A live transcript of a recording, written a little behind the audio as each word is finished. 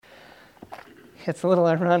It's a little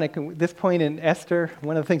ironic. At this point in Esther,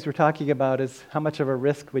 one of the things we're talking about is how much of a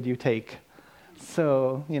risk would you take?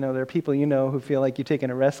 So, there are people who feel like you're taking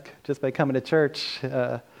a risk just by coming to church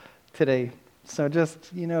today. So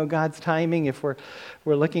just, God's timing, if we're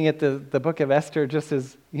looking at the book of Esther just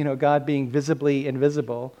as, God being visibly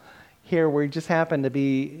invisible, here we just happen to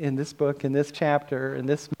be in this book, in this chapter, in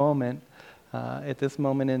this moment, at this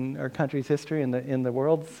moment in our country's history, in the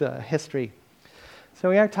world's history. So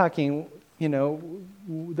we are talking,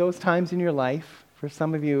 those times in your life, for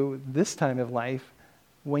some of you, this time of life,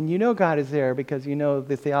 when God is there because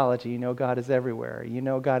the theology, God is everywhere,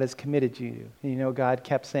 God has committed you, God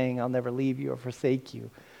kept saying, I'll never leave you or forsake you.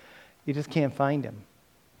 You just can't find him.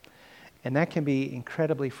 And that can be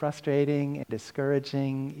incredibly frustrating and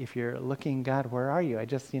discouraging if you're looking, God, where are you? I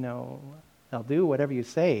just, I'll do whatever you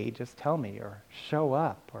say, just tell me, or show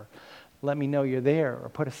up, or let me know you're there, or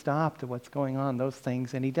put a stop to what's going on, those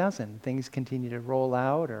things, and he doesn't. Things continue to roll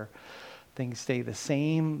out, or things stay the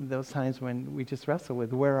same, those times when we just wrestle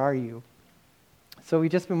with, where are you? So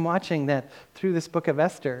we've just been watching that through this book of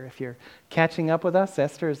Esther. If you're catching up with us,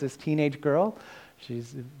 Esther is this teenage girl.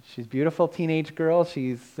 She's a beautiful teenage girl.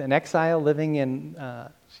 She's an exile living in,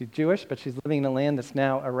 she's Jewish, but she's living in a land that's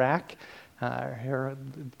now Iraq. Her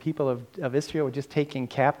people of Israel were just taken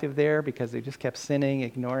captive there because they just kept sinning,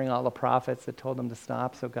 ignoring all the prophets that told them to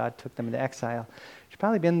stop, so God took them into exile. She's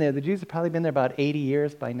probably been there, the Jews have probably been there about 80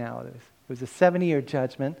 years by now. It was a 70-year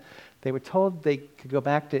judgment. They were told they could go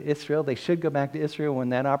back to Israel. They should go back to Israel when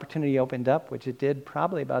that opportunity opened up, which it did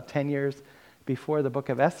probably about 10 years before the book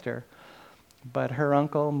of Esther. But her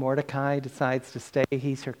uncle, Mordecai, decides to stay.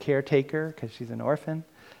 He's her caretaker because she's an orphan.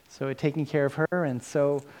 So he's taking care of her. And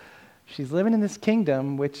so she's living in this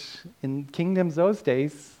kingdom, which in kingdoms those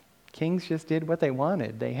days, kings just did what they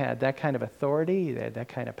wanted. They had that kind of authority, they had that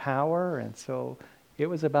kind of power, and so it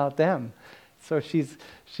was about them. So she's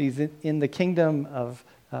in the kingdom of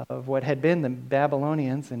what had been the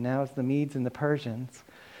Babylonians, and now it's the Medes and the Persians.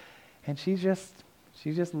 And she's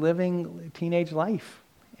just living teenage life.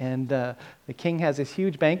 And the king has this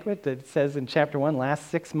huge banquet that says in chapter 1, lasts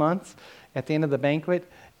 6 months. At the end of the banquet,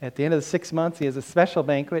 at the end of the 6 months, he has a special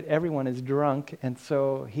banquet. Everyone is drunk, and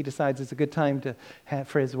so he decides it's a good time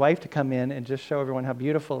for his wife to come in and just show everyone how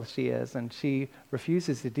beautiful she is. And she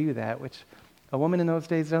refuses to do that, which a woman in those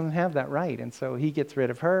days doesn't have that right. And so he gets rid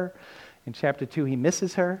of her. In chapter 2, he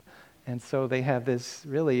misses her. And so they have this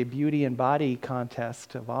really beauty and body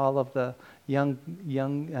contest of all of the young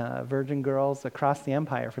virgin girls across the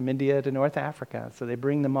empire, from India to North Africa. So they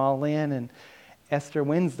bring them all in, and Esther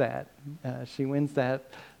wins that. She wins that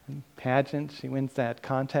pageant. She wins that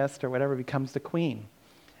contest or whatever, becomes the queen.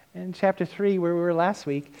 In chapter 3, where we were last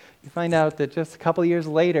week, you find out that just a couple of years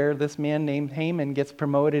later, this man named Haman gets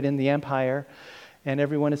promoted in the empire, and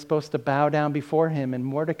everyone is supposed to bow down before him. And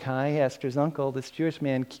Mordecai, Esther's uncle, this Jewish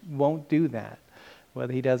man, won't do that.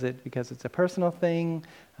 Whether he does it because it's a personal thing,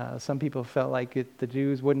 some people felt like the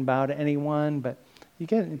Jews wouldn't bow to anyone, but you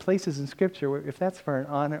get in places in Scripture where if that's for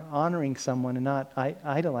honoring someone and not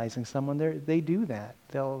idolizing someone, they do that.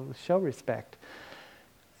 They'll show respect.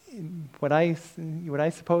 What I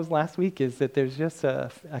suppose last week is that there's just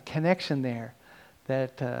a connection there,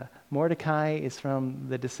 that Mordecai is from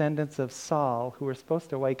the descendants of Saul, who were supposed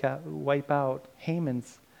to wipe out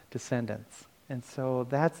Haman's descendants. And so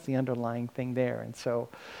that's the underlying thing there. And so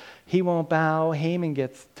he won't bow. Haman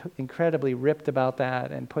gets incredibly ripped about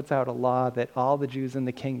that and puts out a law that all the Jews in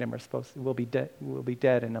the kingdom will be dead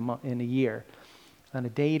in a year. On a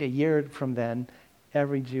date a year from then,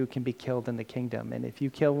 every Jew can be killed in the kingdom. And if you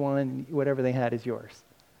kill one, whatever they had is yours.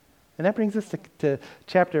 And that brings us to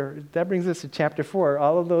chapter 4,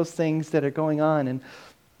 all of those things that are going on. And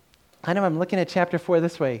I'm looking at chapter 4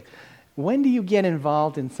 this way. When do you get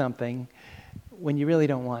involved in something when you really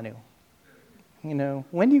don't want to?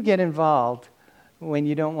 When do you get involved when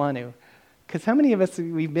you don't want to? Because how many of us,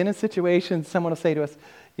 we've been in situations, someone will say to us,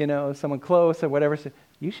 someone close or whatever, say,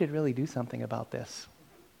 you should really do something about this.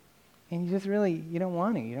 And you don't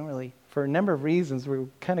want to. You don't really, for a number of reasons, we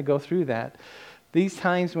kind of go through that. These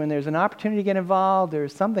times when there's an opportunity to get involved,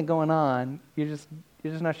 there's something going on, you're just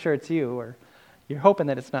not sure it's you, or you're hoping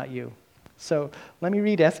that it's not you. So let me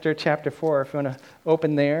read Esther chapter 4, if you want to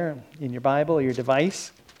open there in your Bible or your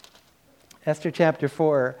device. Esther chapter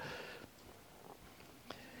 4.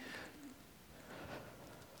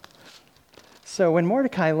 So when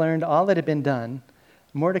Mordecai learned all that had been done,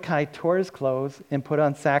 Mordecai tore his clothes and put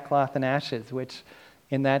on sackcloth and ashes, which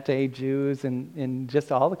in that day, Jews and in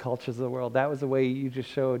just all the cultures of the world, that was the way you just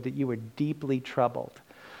showed that you were deeply troubled.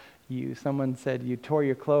 Someone said you tore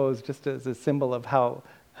your clothes just as a symbol of how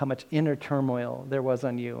much inner turmoil there was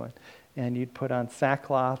on you. and you'd put on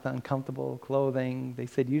sackcloth, uncomfortable clothing. They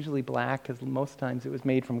said usually black, because most times it was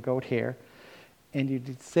made from goat hair. And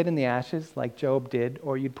you'd sit in the ashes like Job did,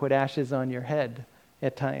 or you'd put ashes on your head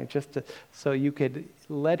at times, so you could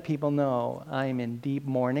let people know I'm in deep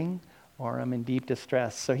mourning or I'm in deep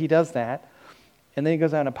distress. So he does that, and then he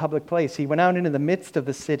goes out in a public place. He went out into the midst of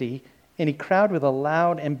the city, and he cried with a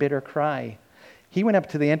loud and bitter cry. He went up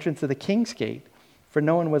to the entrance of the king's gate, for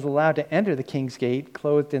no one was allowed to enter the king's gate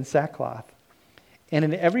clothed in sackcloth. And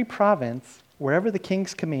in every province, wherever the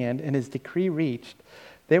king's command and his decree reached,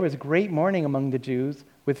 there was great mourning among the Jews,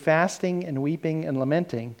 with fasting and weeping and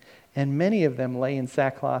lamenting, and many of them lay in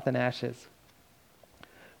sackcloth and ashes.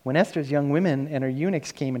 When Esther's young women and her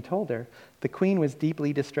eunuchs came and told her, the queen was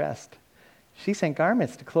deeply distressed. She sent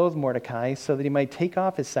garments to clothe Mordecai so that he might take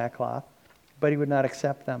off his sackcloth, but he would not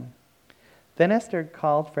accept them. Then Esther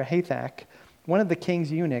called for Hathach, one of the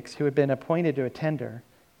king's eunuchs who had been appointed to attend her,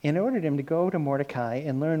 and ordered him to go to Mordecai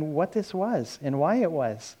and learn what this was and why it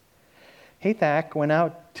was. Hathach went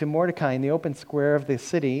out to Mordecai in the open square of the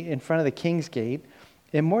city in front of the king's gate,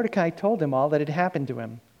 and Mordecai told him all that had happened to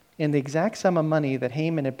him, and the exact sum of money that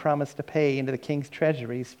Haman had promised to pay into the king's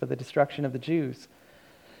treasuries for the destruction of the Jews.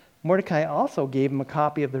 Mordecai also gave him a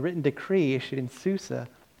copy of the written decree issued in Susa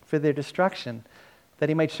for their destruction, that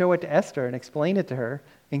he might show it to Esther and explain it to her,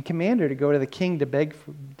 and command her to go to the king to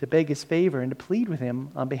beg his favor and to plead with him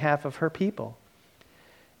on behalf of her people.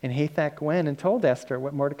 And Hathach went and told Esther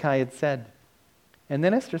what Mordecai had said. And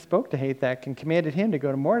then Esther spoke to Hathach and commanded him to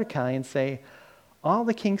go to Mordecai and say, all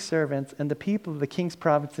the king's servants and the people of the king's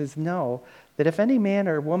provinces know that if any man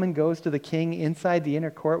or woman goes to the king inside the inner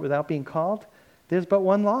court without being called, there's but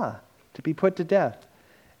one law, to be put to death,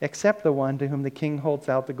 except the one to whom the king holds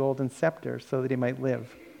out the golden scepter so that he might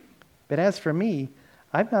live. But as for me,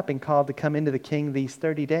 I've not been called to come into the king these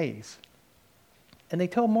 30 days. And they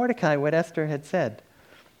told Mordecai what Esther had said.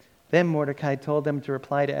 Then Mordecai told them to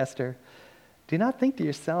reply to Esther, do not think to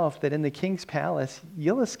yourself that in the king's palace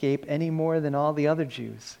you'll escape any more than all the other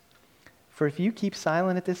Jews. For if you keep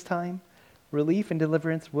silent at this time, relief and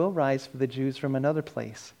deliverance will rise for the Jews from another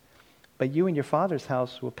place. But you and your father's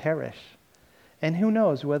house will perish. And who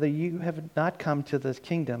knows whether you have not come to this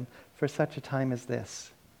kingdom for such a time as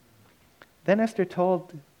this. Then Esther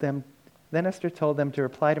told them to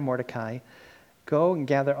reply to Mordecai, go and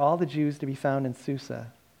gather all the Jews to be found in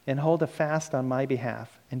Susa, and hold a fast on my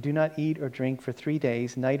behalf, and do not eat or drink for 3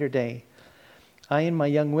 days, night or day. I and my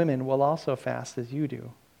young women will also fast as you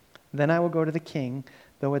do. Then I will go to the king,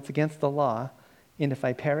 though it's against the law, and if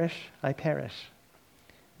I perish, I perish.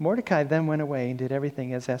 Mordecai then went away and did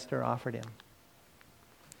everything as Esther offered him.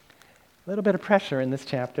 A little bit of pressure in this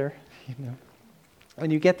chapter,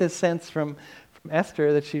 And you get this sense from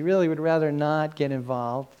Esther that she really would rather not get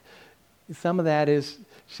involved. Some of that is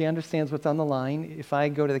she understands what's on the line. If I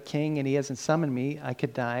go to the king and he hasn't summoned me, I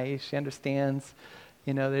could die. She understands,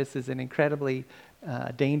 this is an incredibly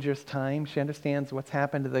dangerous time. She understands what's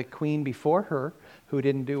happened to the queen before her, who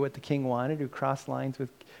didn't do what the king wanted, who crossed lines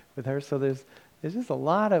with her. So there's just a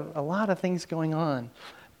lot of things going on.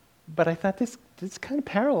 But I thought this kind of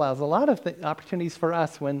parallels a lot of the opportunities for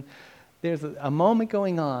us when there's a moment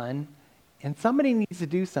going on and somebody needs to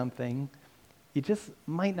do something. You just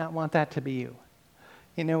might not want that to be you.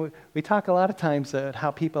 We talk a lot of times about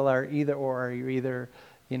how people are either or. You're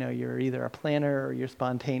either a planner or you're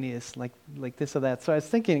spontaneous, like this or that. So I was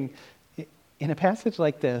thinking, in a passage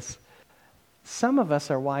like this, some of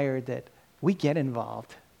us are wired that we get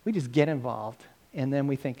involved. We just get involved, and then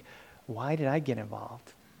we think, why did I get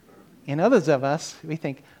involved? And others of us, we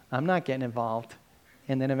think, I'm not getting involved.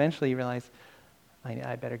 And then eventually you realize,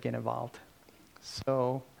 I better get involved.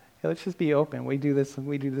 So let's just be open. We do this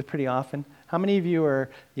pretty often. How many of you are,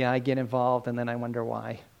 I get involved and then I wonder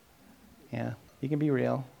why? Yeah, you can be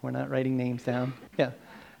real. We're not writing names down. Yeah.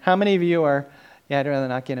 How many of you are, I'd rather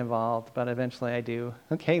not get involved, but eventually I do.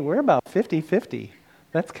 Okay, we're about 50-50.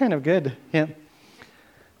 That's kind of good. Yeah.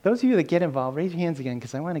 Those of you that get involved, raise your hands again,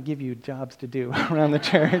 because I want to give you jobs to do around the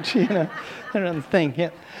church, around the thing. Yeah.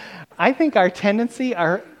 I think our tendency,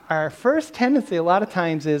 our first tendency a lot of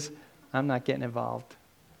times is, I'm not getting involved.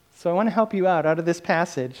 So I want to help you out of this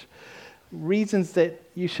passage, reasons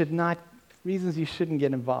you shouldn't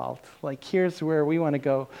get involved. Like here's where we want to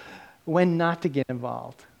go, when not to get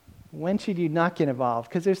involved. When should you not get involved?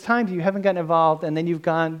 Because there's times you haven't gotten involved and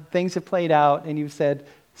then things have played out and you've said,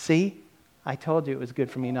 see, I told you it was good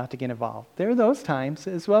for me not to get involved. There are those times,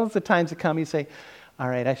 as well as the times that come, you say, all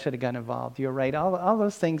right, I should have gotten involved. You're right. All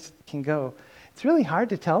those things can go. It's really hard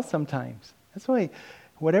to tell sometimes. That's why,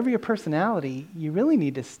 whatever your personality, you really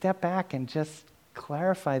need to step back and just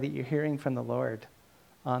clarify that you're hearing from the Lord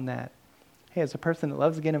on that. Hey, as a person that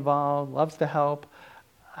loves to get involved, loves to help,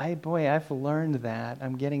 I've learned that.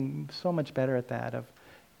 I'm getting so much better at that of,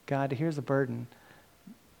 God, here's a burden.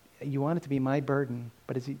 You want it to be my burden,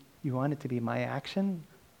 but you want it to be my action?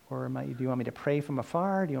 Or do you want me to pray from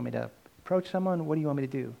afar? Do you want me to approach someone? What do you want me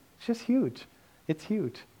to do? It's just huge. It's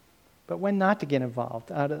huge. But when not to get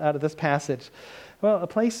involved out of this passage? Well,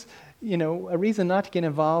 a reason not to get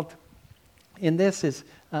involved in this is,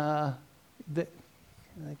 I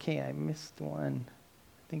missed one.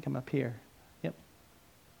 I think I'm up here. Yep.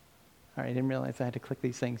 All right, I didn't realize I had to click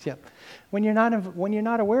these things. Yep. When you're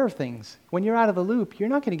not aware of things, when you're out of the loop, you're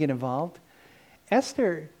not going to get involved.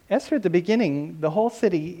 Esther at the beginning, the whole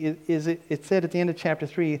city, it said at the end of chapter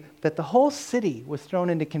 3 that the whole city was thrown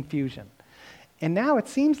into confusion. And now it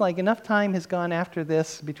seems like enough time has gone after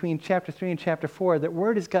this between chapter 3 and chapter 4 that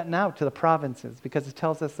word has gotten out to the provinces because it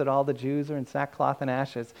tells us that all the Jews are in sackcloth and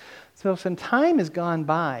ashes. So some time has gone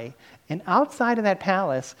by, and outside of that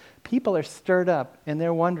palace, people are stirred up and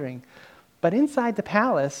they're wondering. But inside the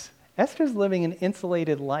palace, Esther's living an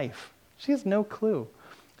insulated life. She has no clue.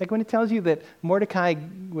 Like when it tells you that Mordecai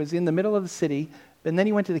was in the middle of the city, and then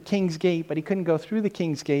he went to the king's gate, but he couldn't go through the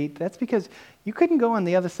king's gate, that's because you couldn't go on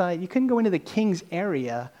the other side. You couldn't go into the king's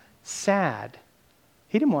area sad.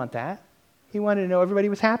 He didn't want that. He wanted to know everybody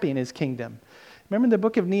was happy in his kingdom. Remember in the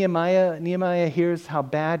book of Nehemiah? Nehemiah hears how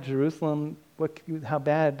bad how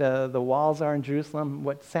bad the walls are in Jerusalem,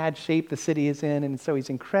 what sad shape the city is in, and so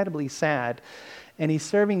he's incredibly sad. And he's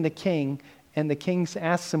serving the king, and the king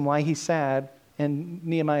asks him why he's sad, and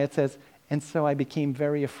Nehemiah says, "And so I became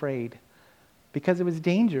very afraid." Because it was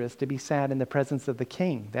dangerous to be sad in the presence of the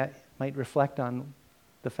king. That might reflect on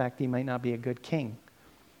the fact that he might not be a good king.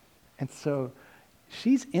 And so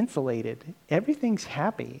she's insulated. Everything's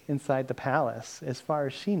happy inside the palace as far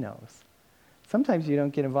as she knows. Sometimes you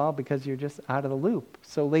don't get involved because you're just out of the loop.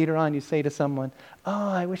 So later on you say to someone, "Oh,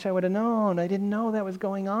 I wish I would have known. I didn't know that was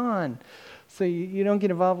going on." So you don't get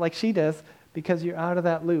involved like she does because you're out of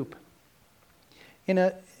that loop.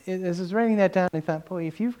 As I was writing that down, I thought, boy,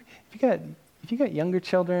 if you got younger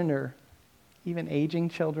children or even aging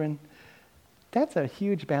children, that's a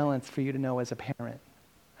huge balance for you to know as a parent.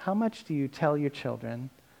 How much do you tell your children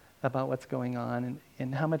about what's going on,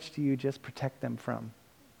 and how much do you just protect them from?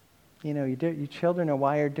 Your children are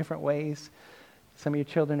wired different ways. Some of your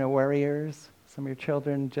children are worriers. Some of your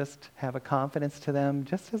children just have a confidence to them.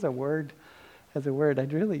 Just as a word,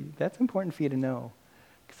 that's important for you to know.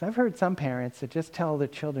 Because I've heard some parents that just tell their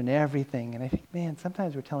children everything, and I think, man,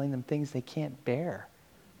 sometimes we're telling them things they can't bear,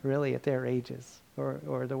 really, at their ages,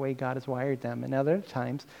 or the way God has wired them. And other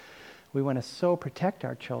times, we want to so protect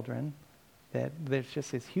our children that there's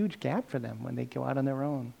just this huge gap for them when they go out on their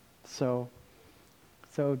own. So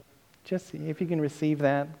just if you can receive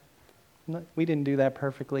that, we didn't do that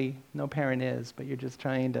perfectly. No parent is, but you're just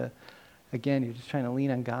trying to lean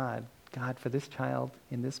on God. God, for this child,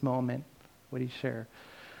 in this moment, what do you share?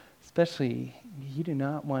 Especially, you do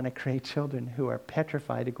not want to create children who are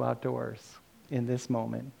petrified to go outdoors in this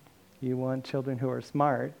moment. You want children who are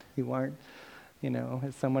smart, who aren't,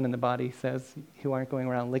 as someone in the body says, who aren't going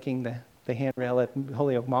around licking the handrail at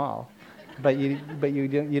Holyoke Mall. But you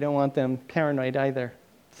don't want them paranoid either.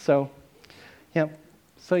 So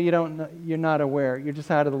you're not aware. You're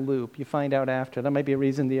just out of the loop. You find out after. That might be a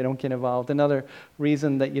reason that you don't get involved. Another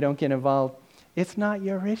reason that you don't get involved, it's not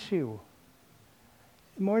your issue.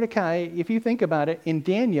 Mordecai, if you think about it, in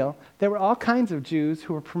Daniel, there were all kinds of Jews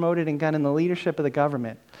who were promoted and got in the leadership of the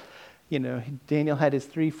government. Daniel had his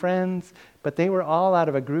 3 friends, but they were all out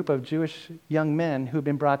of a group of Jewish young men who'd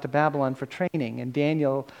been brought to Babylon for training. And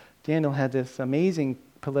Daniel had this amazing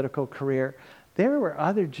political career. There were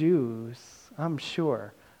other Jews, I'm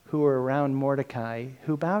sure, who were around Mordecai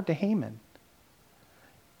who bowed to Haman.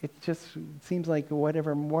 It just seems like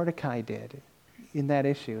whatever Mordecai did in that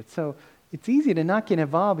issue. So it's easy to not get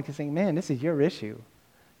involved because saying, man, this is your issue.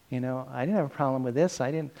 I didn't have a problem with this.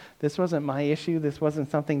 This wasn't my issue. This wasn't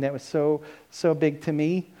something that was so big to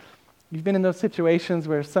me. You've been in those situations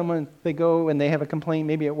where they go and they have a complaint,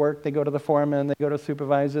 maybe at work, they go to the foreman, they go to the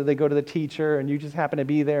supervisor, they go to the teacher, and you just happen to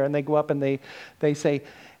be there, and they go up and they say,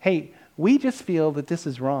 hey, we just feel that this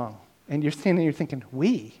is wrong. And you're standing there thinking,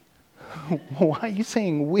 we? Why are you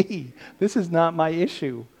saying we? This is not my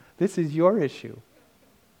issue. This is your issue.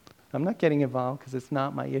 I'm not getting involved because it's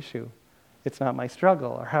not my issue. It's not my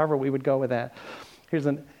struggle, or however we would go with that. Here's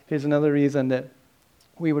another reason that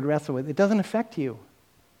we would wrestle with. It doesn't affect you.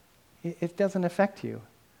 It doesn't affect you.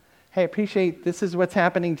 Hey, I appreciate this is what's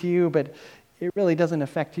happening to you, but it really doesn't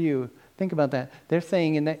affect you. Think about that. They're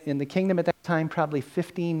saying in the kingdom at that time, probably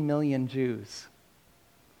 15 million Jews,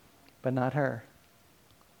 but not her.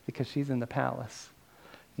 because she's in the palace,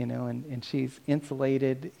 and she's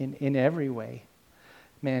insulated in every way.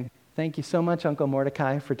 Man, thank you so much, Uncle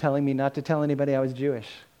Mordecai, for telling me not to tell anybody I was Jewish,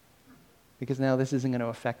 because now this isn't going to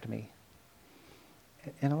affect me.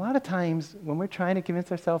 And a lot of times when we're trying to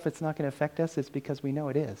convince ourselves it's not going to affect us, it's because we know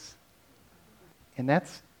it is. And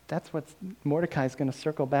that's what Mordecai's going to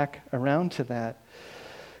circle back around to that.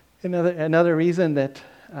 Another reason that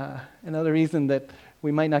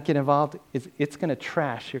we might not get involved is it's going to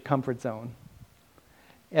trash your comfort zone.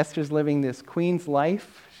 Esther's living this queen's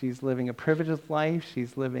life. She's living a privileged life.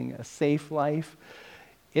 She's living a safe life.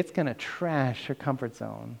 It's going to trash her comfort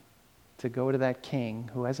zone to go to that king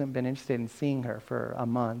who hasn't been interested in seeing her for a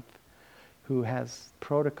month, who has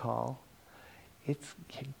protocol.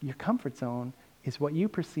 Your comfort zone is what you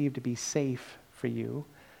perceive to be safe for you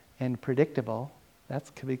and predictable. That's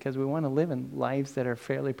because we want to live in lives that are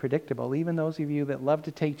fairly predictable. Even those of you that love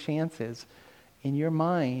to take chances, in your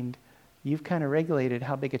mind, you've kind of regulated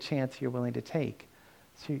how big a chance you're willing to take.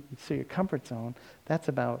 So your comfort zone, that's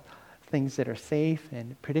about things that are safe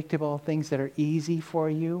and predictable, things that are easy for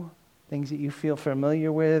you, things that you feel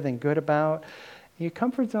familiar with and good about. Your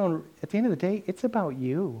comfort zone, at the end of the day, it's about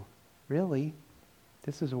you, really.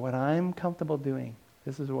 This is what I'm comfortable doing.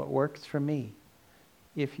 This is what works for me.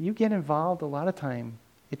 If you get involved, a lot of time,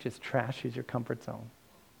 it just trashes your comfort zone.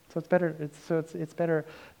 So it's better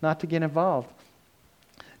not to get involved.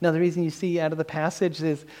 Another reason you see out of the passage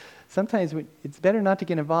is sometimes it's better not to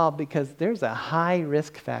get involved because there's a high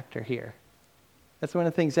risk factor here. That's one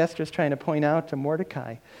of the things Esther's trying to point out to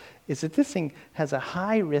Mordecai, is that this thing has a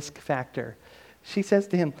high risk factor. She says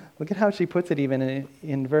to him, look at how she puts it even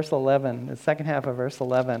in verse 11, the second half of verse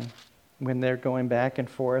 11, when they're going back and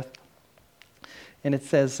forth. And it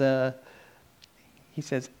says, he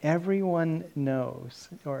says, everyone knows,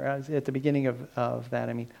 or at the beginning of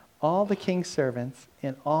that, all the king's servants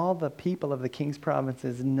and all the people of the king's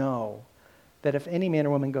provinces know that if any man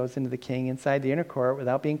or woman goes into the king inside the inner court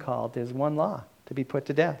without being called, there's one law, to be put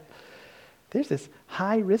to death. There's this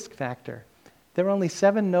high risk factor. There were only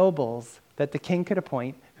 7 nobles that the king could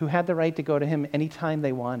appoint who had the right to go to him anytime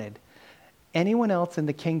they wanted. Anyone else in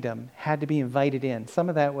the kingdom had to be invited in. Some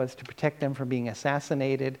of that was to protect them from being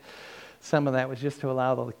assassinated. Some of that was just to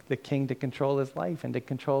allow the king to control his life and to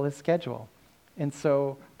control his schedule. And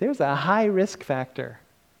so there's a high risk factor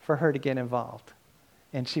for her to get involved.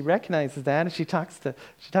 And she recognizes that, and she talks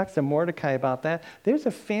to Mordecai about that. There's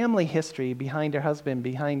a family history behind her husband,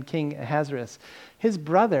 behind King Ahasuerus. His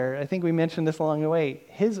brother, I think we mentioned this along the way,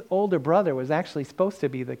 his older brother was actually supposed to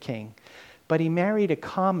be the king, but he married a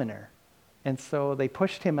commoner. And so they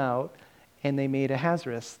pushed him out, and they made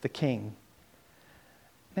Ahasuerus the king.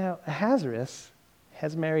 Now, Ahasuerus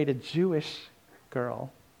has married a Jewish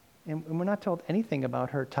girl, and we're not told anything about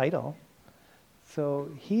her title. So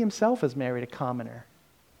he himself has married a commoner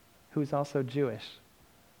who's also Jewish.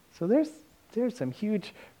 So there's some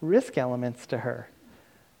huge risk elements to her.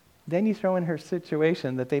 Then you throw in her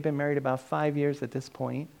situation that they've been married about 5 years at this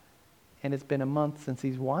point, and it's been a month since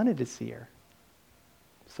he's wanted to see her.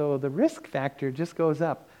 So the risk factor just goes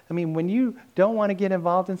up. When you don't want to get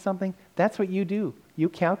involved in something, that's what you do. You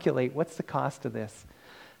calculate, what's the cost of this?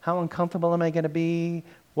 How uncomfortable am I going to be?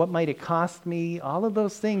 What might it cost me? All of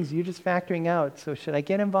those things you're just factoring out. So should I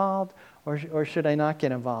get involved or should I not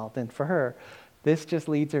get involved? And for her, this just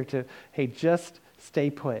leads her to, hey, just stay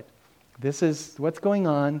put. This is what's going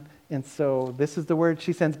on. And so this is the word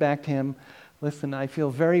she sends back to him. Listen, I feel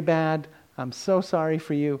very bad. I'm so sorry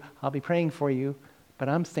for you. I'll be praying for you, but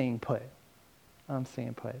I'm staying put. I'm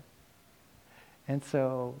staying put. And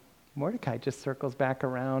so Mordecai just circles back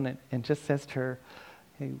around and just says to her,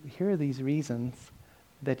 hey, here are these reasons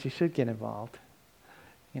that you should get involved.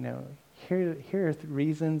 Here are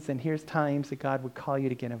reasons and here's times that God would call you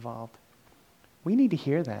to get involved. We need to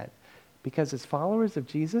hear that because as followers of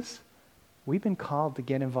Jesus, we've been called to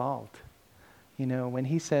get involved. When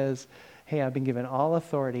he says, hey, I've been given all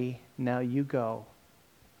authority, now you go.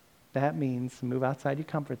 That means move outside your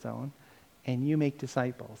comfort zone and you make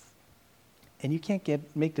disciples. And you can't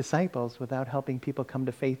make disciples without helping people come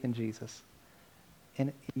to faith in Jesus.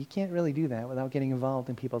 And you can't really do that without getting involved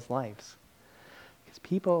in people's lives. Because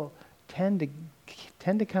people tend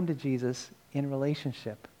to come to Jesus in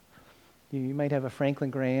relationship. You might have a Franklin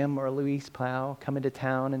Graham or a Louise Plow come into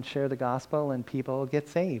town and share the gospel and people get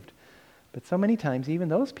saved. But so many times, even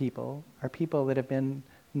those people are people that have been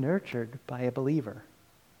nurtured by a believer.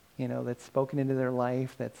 That's spoken into their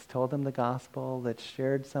life, that's told them the gospel, that's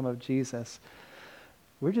shared some of Jesus.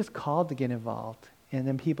 We're just called to get involved. And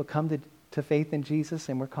then people come to faith in Jesus,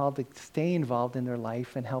 and we're called to stay involved in their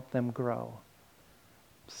life and help them grow.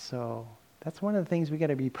 So That's one of the things we got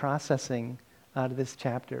to be processing out of this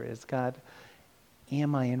chapter is, God,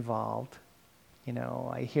 am I involved?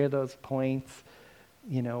 I hear those points,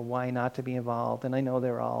 why not to be involved? And I know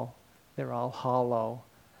they're all hollow.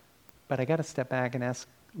 But I got to step back and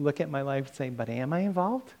look at my life and say, but am I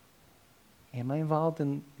involved? Am I involved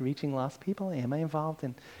in reaching lost people? Am I involved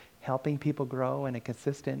in helping people grow in a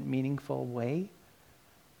consistent, meaningful way?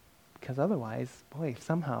 Because otherwise, boy,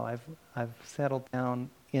 somehow I've settled down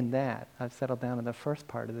in that. I've settled down in the first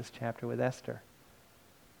part of this chapter with Esther.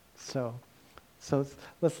 So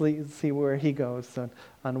let's see where he goes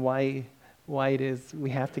on why it is we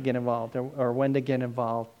have to get involved or when to get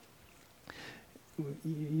involved.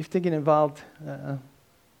 You have to get involved. Let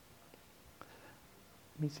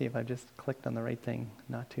me see if I just clicked on the right thing.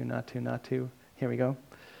 Not to. Here we go.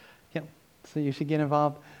 Yep. So you should get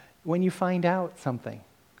involved when you find out something.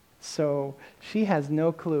 So she has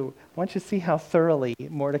no clue. I want you to see how thoroughly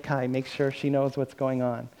Mordecai makes sure she knows what's going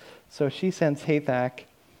on. So she sends Hathach.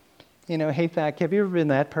 Hathach, have you ever been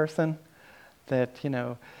that person that,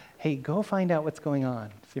 hey, go find out what's going on.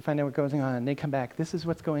 So you find out what's going on, and they come back, this is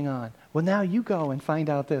what's going on. Well, now you go and find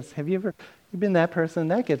out this. Have you been that person?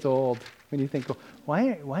 That gets old when you think, well,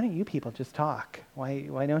 why don't you people just talk?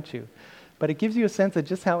 Why don't you? But it gives you a sense of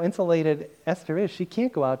just how insulated Esther is. She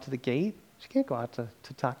can't go out to the gate. She can't go out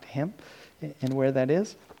to talk to him and where that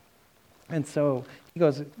is. And so he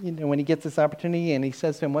goes, when he gets this opportunity and he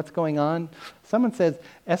says to him, what's going on? Someone says,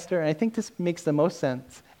 Esther, and I think this makes the most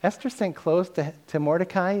sense. Esther sent clothes to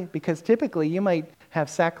Mordecai because typically you might have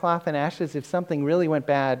sackcloth and ashes if something really went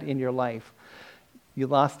bad in your life. You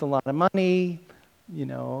lost a lot of money,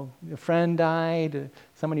 a friend died,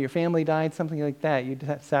 someone in your family died, something like that. You'd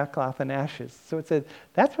have sackcloth and ashes. So it said,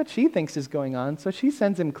 that's what she thinks is going on. So she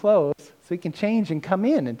sends him clothes so he can change and come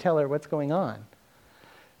in and tell her what's going on.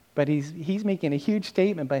 But he's making a huge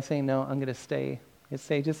statement by saying, no, I'm going to stay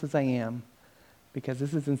just as I am, because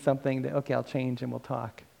this isn't something that, okay, I'll change and we'll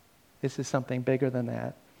talk. This is something bigger than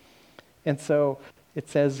that. And so it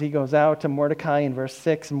says he goes out to Mordecai in verse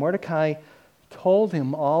 6, and Mordecai told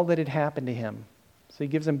him all that had happened to him. So he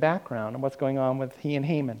gives him background on what's going on with he and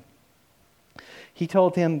Haman. He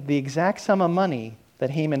told him the exact sum of money that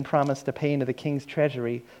Haman promised to pay into the king's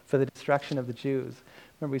treasury for the destruction of the Jews.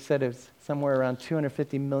 Remember we said it was somewhere around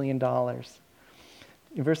 $250 million.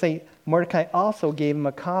 In verse 8, Mordecai also gave him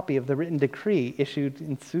a copy of the written decree issued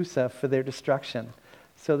in Susa for their destruction,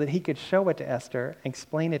 so that he could show it to Esther,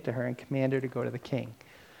 explain it to her, and command her to go to the king.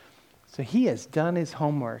 So he has done his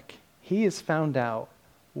homework. He has found out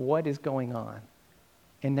what is going on.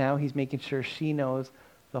 And now he's making sure she knows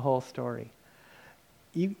the whole story.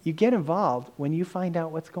 You get involved when you find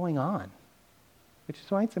out what's going on, which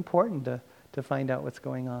is why it's important to find out what's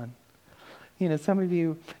going on. Some of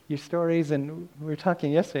you, your stories, and we were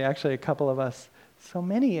talking yesterday, actually, a couple of us, so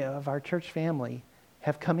many of our church family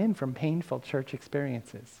have come in from painful church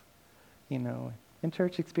experiences. And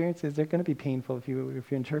church experiences, they're going to be painful if you're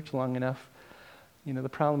in church long enough. The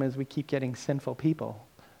problem is we keep getting sinful people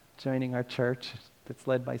joining our church that's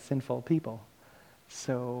led by sinful people.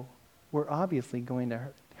 So we're obviously going to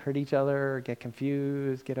hurt each other, get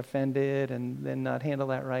confused, get offended, and then not handle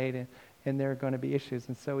that right, and there are going to be issues.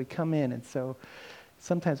 And so we come in, and so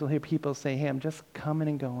sometimes we'll hear people say, hey, I'm just coming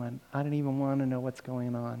and going. I don't even want to know what's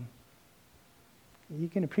going on. You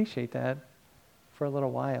can appreciate that for a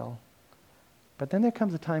little while. But then there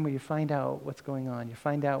comes a time where you find out what's going on. You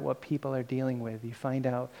find out what people are dealing with. You find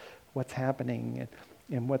out what's happening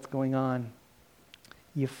and what's going on.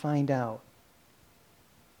 You find out.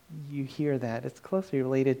 You hear that. It's closely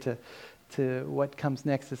related to what comes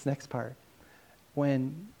next, this next part.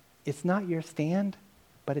 When it's not your stand,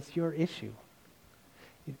 but it's your issue.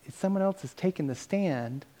 If someone else has taken the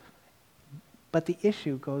stand, but the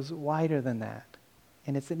issue goes wider than that.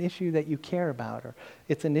 And it's an issue that you care about, or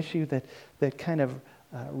it's an issue that kind of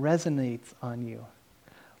resonates on you.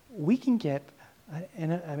 We can get,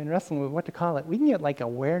 and I've been wrestling with what to call it, we can get like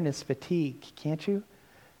awareness fatigue, can't you?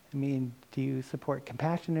 I mean, do you support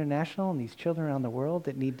Compassion International and these children around the world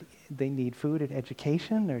that need food and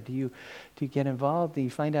education? Or do you get involved? Do you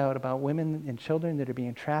find out about women and children that are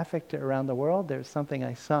being trafficked around the world? There's something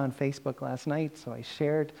I saw on Facebook last night, so I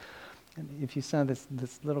shared. And if you saw this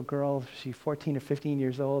little girl, she's 14 or 15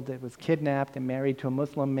 years old, that was kidnapped and married to a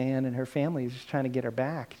Muslim man, and her family is just trying to get her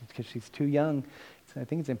back because she's too young. I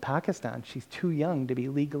think it's in Pakistan. She's too young to be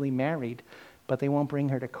legally married, but they won't bring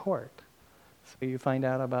her to court. So you find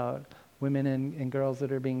out about women and girls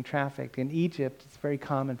that are being trafficked. In Egypt, it's very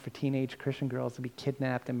common for teenage Christian girls to be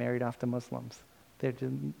kidnapped and married off to Muslims. They're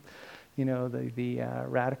just,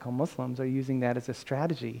 radical Muslims are using that as a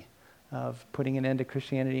strategy of putting an end to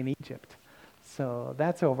Christianity in Egypt. So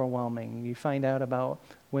that's overwhelming. You find out about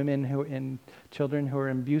women who and children who are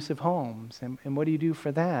in abusive homes, and what do you do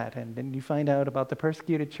for that? And then you find out about the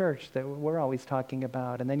persecuted church that we're always talking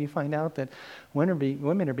about, and then you find out that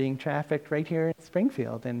women are being trafficked right here in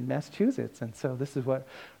Springfield in Massachusetts, and so this is what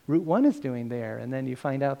Route 1 is doing there. And then you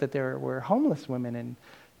find out that there were homeless women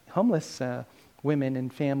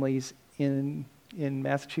and families in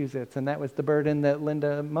Massachusetts, and that was the burden that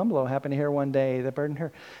Linda Mumblow happened to hear one day. The burden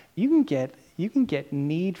her, you can get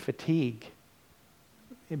need fatigue.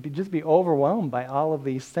 Just be overwhelmed by all of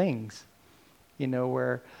these things,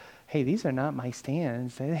 where, hey, these are not my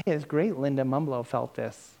stands. Hey, it's great Linda Mumblow felt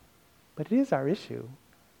this, but it is our issue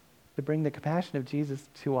to bring the compassion of Jesus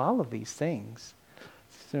to all of these things.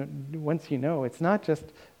 So once it's not just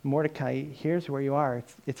Mordecai, here's where you are.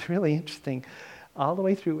 It's really interesting. All the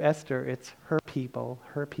way through Esther, it's her people,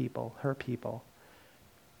 her people, her people.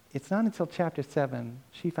 It's not until chapter 7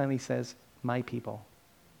 she finally says, my people.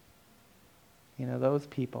 Those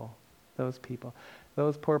people,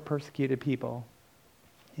 those poor persecuted people,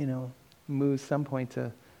 moves some point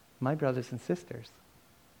to my brothers and sisters.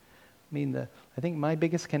 I think my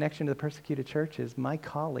biggest connection to the persecuted church is my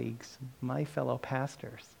colleagues, my fellow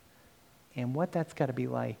pastors, and what that's got to be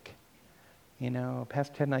like.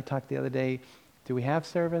 Pastor Ted and I talked the other day, do we have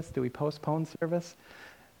service? Do we postpone service?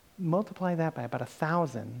 Multiply that by about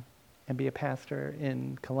 1,000 and be a pastor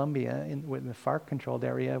in Colombia, in the FARC-controlled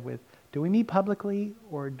area. Do we meet publicly,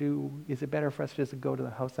 or is it better for us just to go to the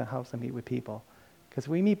house to house and meet with people? Because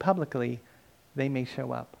we meet publicly, they may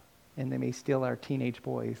show up, and they may steal our teenage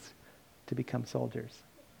boys to become soldiers.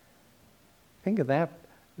 Think of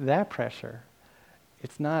that pressure.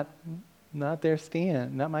 It's not their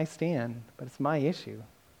stand, not my stand, but it's my issue.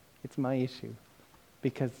 It's my issue.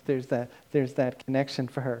 Because there's that connection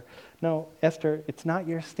for her. No, Esther, it's not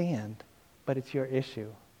your stand, but it's your issue.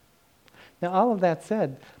 Now, all of that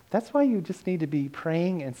said, that's why you just need to be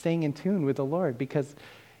praying and staying in tune with the Lord, because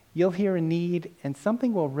you'll hear a need and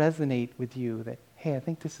something will resonate with you that, hey, I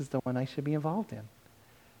think this is the one I should be involved in.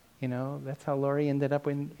 That's how Lori ended up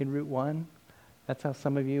in Route 1. That's how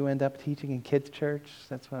some of you end up teaching in kids' church.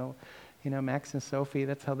 That's how, Max and Sophie,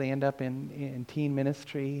 that's how they end up in teen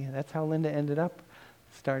ministry. That's how Linda ended up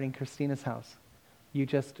starting Christina's house. You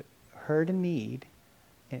just heard a need.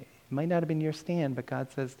 It might not have been your stand, but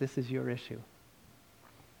God says this is your issue.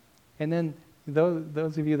 And then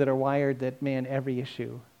those of you that are wired that, man, every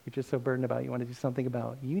issue you're just so burdened about, you want to do something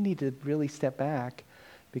about, you need to really step back,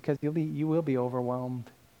 because you will be overwhelmed.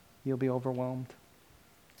 You'll be overwhelmed.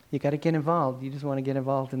 You got to get involved. You just want to get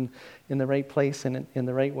involved in the right place and in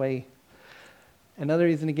the right way. Another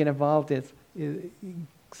reason to get involved is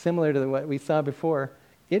similar to what we saw before.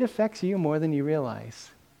 It affects you more than you realize.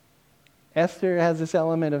 Esther has this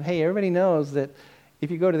element of, hey, everybody knows that if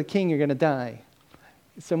you go to the king, you're going to die.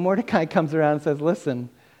 So Mordecai comes around and says, listen,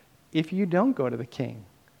 if you don't go to the king,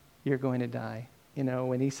 you're going to die.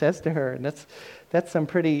 When he says to her, and that's some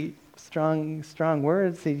pretty strong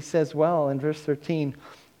words. He says, well, in verse 13,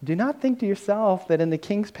 do not think to yourself that in the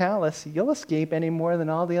king's palace you'll escape any more than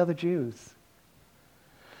all the other Jews.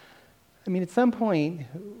 At some point,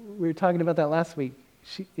 we were talking about that last week,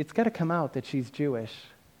 it's got to come out that she's Jewish.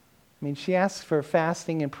 She asks for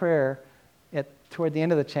fasting and prayer toward the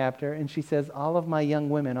end of the chapter, and she says, all of my young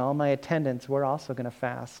women, all my attendants, we're also going to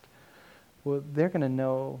fast. Well, they're going to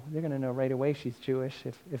know right away she's Jewish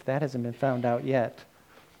if that hasn't been found out yet.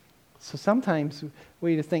 So sometimes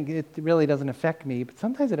we just think it really doesn't affect me, but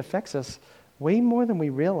sometimes it affects us way more than we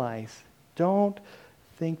realize. Don't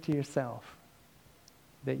think to yourself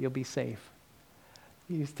that you'll be safe.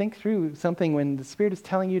 You think through something when the Spirit is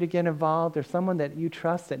telling you to get involved, or someone that you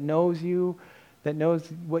trust that knows you, that knows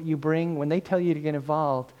what you bring. When they tell you to get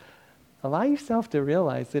involved, allow yourself to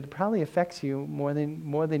realize that it probably affects you more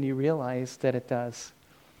than you realize that it does.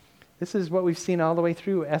 This is what we've seen all the way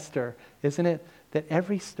through Esther, isn't it? That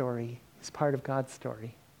every story is part of God's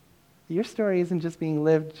story. Your story isn't just being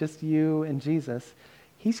lived, just you and Jesus.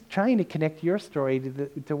 He's trying to connect your story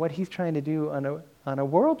to what he's trying to do on a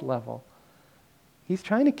world level. He's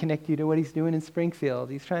trying to connect you to what he's doing in Springfield.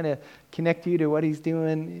 He's trying to connect you to what he's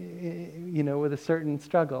doing, with a certain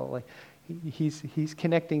struggle. Like he's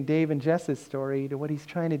connecting Dave and Jess's story to what he's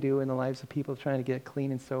trying to do in the lives of people trying to get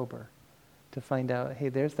clean and sober. To find out, hey,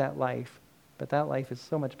 there's that life, but that life is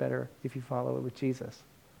so much better if you follow it with Jesus.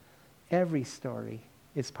 Every story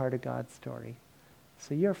is part of God's story.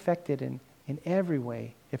 So you're affected in every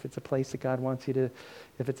way if it's a place that God wants you to,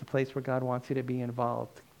 if it's a place where God wants you to be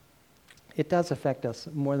involved. It does affect us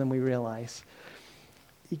more than we realize.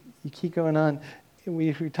 You keep going on.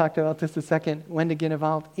 We talked about this a second. When to get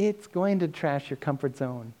involved. It's going to trash your comfort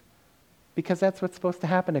zone. because that's what's supposed to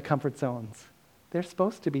happen to comfort zones. They're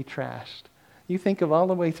supposed to be trashed. You think of all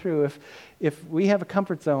the way through, if we have a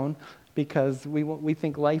comfort zone because we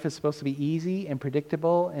think life is supposed to be easy and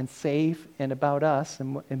predictable and safe and about us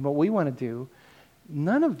and what we want to do,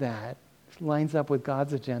 none of that lines up with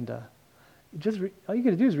God's agenda. All you got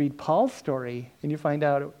to do is read Paul's story, and you find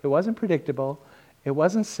out it wasn't predictable, it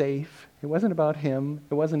wasn't safe, it wasn't about him,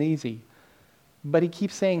 it wasn't easy. But he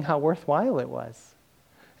keeps saying how worthwhile it was.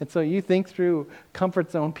 And so you think through comfort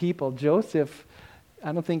zone people. Joseph,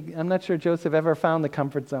 I'm not sure Joseph ever found the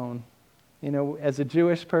comfort zone. As a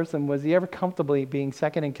Jewish person, was he ever comfortably being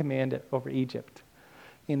second in command over Egypt?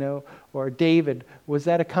 Or David, was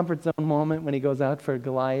that a comfort zone moment when he goes out for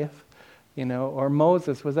Goliath? Or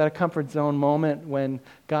Moses, was that a comfort zone moment when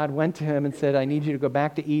God went to him and said, I need you to go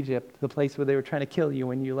back to Egypt, the place where they were trying to kill you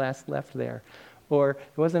when you last left there? Or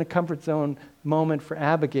it wasn't a comfort zone moment for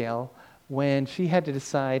Abigail when she had to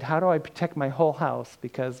decide, how do I protect my whole house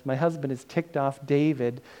because my husband has ticked off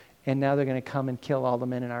David and now they're going to come and kill all the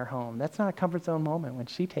men in our home. That's not a comfort zone moment when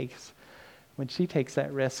she takes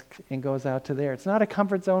that risk and goes out to there. It's not a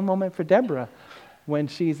comfort zone moment for Deborah when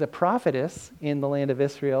she's a prophetess in the land of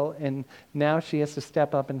Israel, and now she has to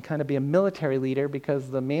step up and kind of be a military leader because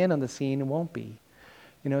the man on the scene won't be.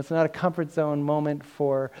 It's not a comfort zone moment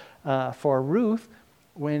for Ruth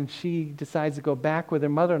when she decides to go back with her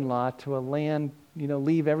mother-in-law to a land,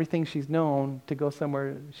 leave everything she's known to go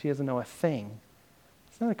somewhere she doesn't know a thing.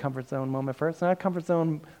 It's not a comfort zone moment for her. It's not a comfort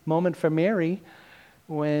zone moment for Mary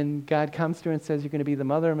when God comes to her and says, you're going to be the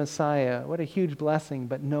mother of Messiah. What a huge blessing,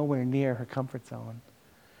 but nowhere near her comfort zone.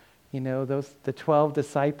 The 12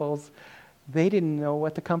 disciples, they didn't know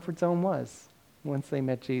what the comfort zone was once they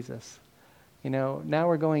met Jesus. Now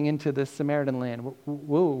we're going into the Samaritan land.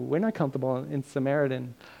 Whoa, we're not comfortable in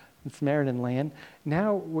Samaritan land.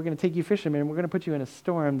 Now we're going to take you fishermen and we're going to put you in a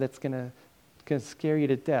storm that's going to scare you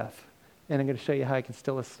to death. And I'm going to show you how I can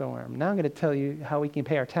still a storm. Now I'm going to tell you how we can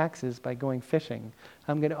pay our taxes by going fishing.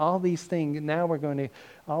 All these things that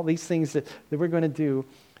we're going to do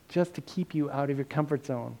just to keep you out of your comfort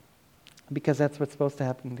zone, because that's what's supposed to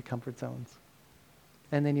happen in the comfort zones.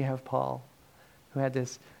 And then you have Paul, who had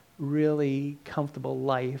this really comfortable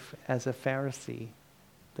life as a Pharisee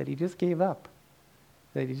that he just gave up.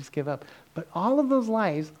 But all of those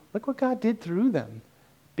lives, look what God did through them,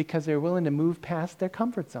 because they're willing to move past their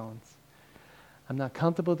comfort zones. I'm not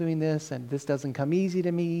comfortable doing this, and this doesn't come easy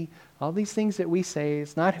to me. All these things that we say,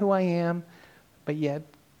 it's not who I am, but yet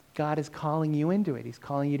God is calling you into it. He's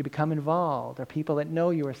calling you to become involved. Or people that know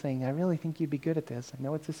you are saying, I really think you'd be good at this. I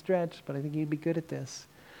know it's a stretch, but I think you'd be good at this.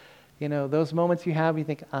 Those moments you have, you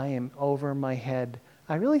think, I am over my head.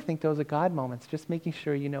 I really think those are God moments, just making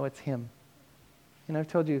sure you know it's Him. I've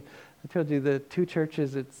told you the two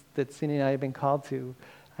churches that Cindy and I have been called to,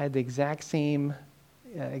 I had the exact same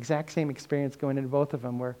experience going into both of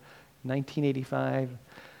them. Were 1985,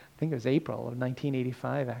 I think it was April of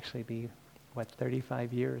 1985, actually be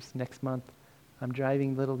 35 years next month. I'm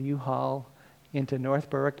driving little U-Haul into North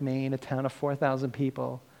Berwick, Maine, a town of 4,000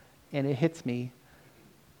 people, and it hits me,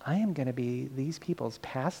 I am going to be these people's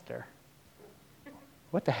pastor.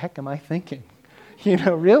 What the heck am I thinking?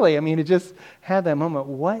 Really, it just had that moment.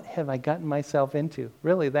 What have I gotten myself into?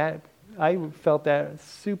 Really, I felt that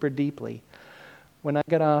super deeply. When I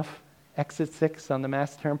got off exit 6 on the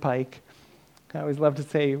Mass Turnpike, I always love to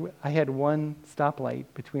say I had one stoplight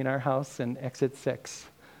between our house and exit 6.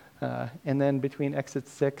 And then between exit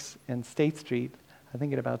 6 and State Street, I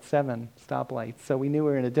think at about 7 stoplights. So we knew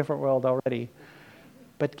we were in a different world already.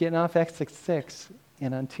 But getting off exit 6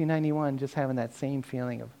 and on 291, just having that same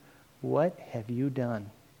feeling of, what have you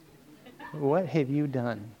done? What have you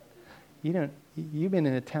done? You've been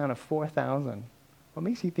in a town of 4,000. What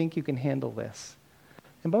makes you think you can handle this?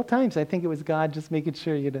 And both times, I think it was God just making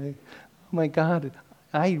sure oh my God,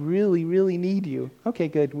 I really, really need you. Okay,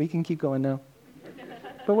 good, we can keep going now.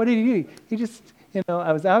 But what did he do? He just,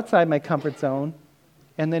 I was outside my comfort zone,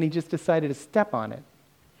 and then he just decided to step on it,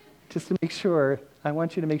 just to make sure, I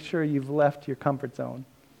want you to make sure you've left your comfort zone,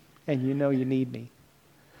 and you need me.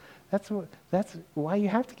 That's why you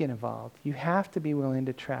have to get involved. You have to be willing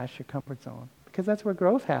to trash your comfort zone, because that's where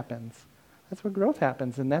growth happens. That's where growth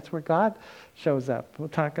happens, and that's where God shows up. I'm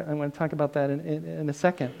going to talk about that in a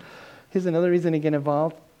second. Here's another reason to get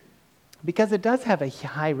involved, because it does have a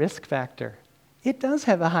high risk factor. It does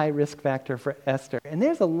have a high risk factor for Esther, and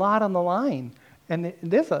there's a lot on the line. And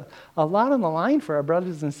there's a lot on the line for our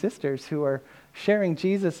brothers and sisters who are sharing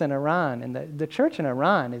Jesus in Iran, and the church in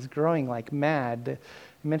Iran is growing like mad.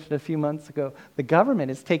 I mentioned a few months ago, the government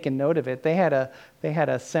has taken note of it. They had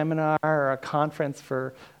a seminar or a conference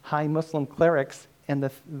for high Muslim clerics And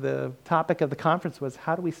the topic of the conference was,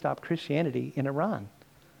 how do we stop Christianity in Iran?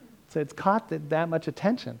 So it's caught that much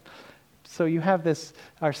attention. So you have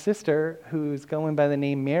our sister who's going by the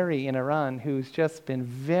name Mary in Iran, who's just been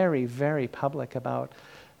very, very public about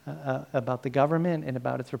the government and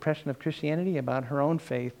about its repression of Christianity, about her own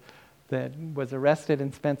faith, that was arrested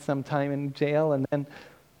and spent some time in jail. And then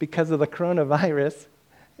because of the coronavirus,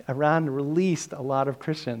 Iran released a lot of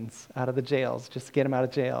Christians out of the jails, just to get them out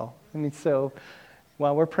of jail. I mean, so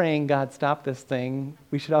while we're praying, God, stop this thing,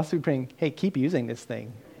 we should also be praying, hey, keep using this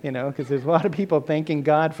thing, because there's a lot of people thanking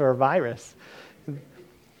God for a virus.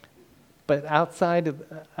 But outside of,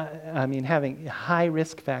 having a high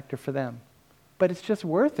risk factor for them. But it's just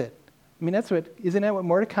worth it. I mean, isn't that what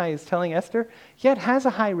Mordecai is telling Esther? Yeah, it has a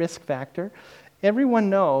high risk factor. Everyone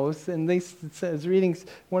knows, and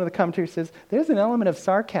one of the commentators says, there's an element of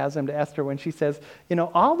sarcasm to Esther when she says,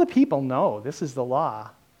 all the people know this is the law.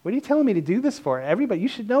 What are you telling me to do this for? Everybody, you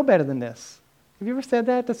should know better than this. Have you ever said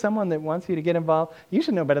that to someone that wants you to get involved? You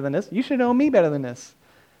should know better than this. You should know me better than this.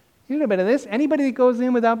 You should know better than this. Anybody that goes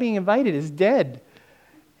in without being invited is dead.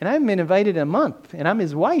 And I haven't been invited in a month, and I'm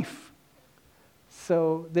his wife.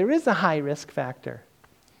 So there is a high risk factor.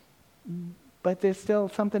 But there's still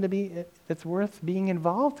something that's worth being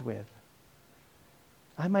involved with.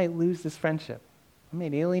 I might lose this friendship. I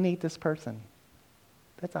might alienate this person.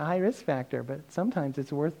 That's a high risk factor, but sometimes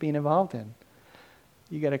it's worth being involved in.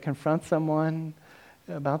 You got to confront someone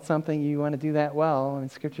about something, you want to do that well.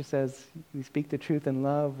 And Scripture says we speak the truth in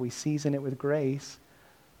love, we season it with grace,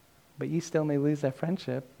 but you still may lose that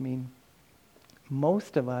friendship. I mean,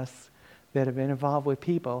 most of us that have been involved with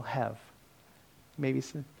people have. Maybe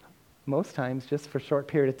most times just for a short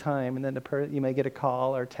period of time, and then you may get a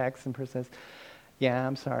call or text and the person says, yeah,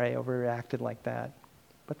 I'm sorry, I overreacted like that.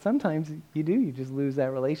 But sometimes you do, you just lose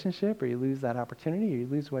that relationship, or you lose that opportunity, or you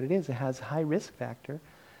lose what it is. It has a high risk factor,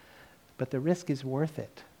 but the risk is worth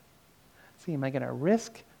it. See, am I going to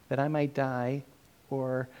risk that I might die,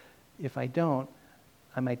 or if I don't,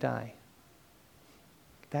 I might die?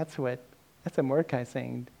 That's what Mordecai is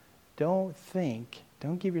saying. Don't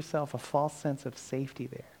give yourself a false sense of safety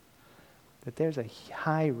there, that there's a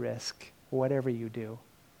high risk whatever you do.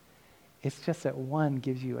 It's just that one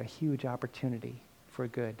gives you a huge opportunity for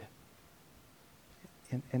good.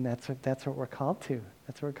 And that's what we're called to.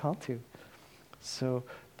 That's what we're called to. So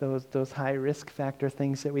those high risk factor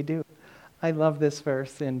things that we do. I love this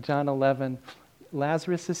verse in John 11.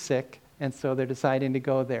 Lazarus is sick, and so they're deciding to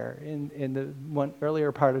go there. In the one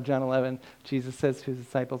earlier part of John 11, Jesus says to his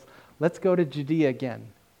disciples, let's go to Judea again.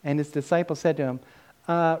 And his disciples said to him,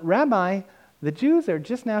 Rabbi, the Jews are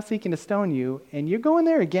just now seeking to stone you, and you're going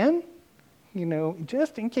there again?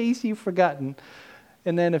 Just in case you've forgotten.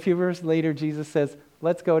 And then a few verses later, Jesus says,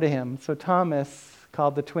 let's go to him. So Thomas,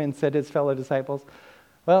 called the twin, said to his fellow disciples,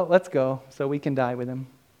 well, let's go so we can die with him.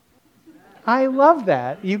 I love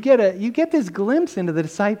that. You get this glimpse into the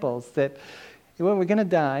disciples that, well, we're going to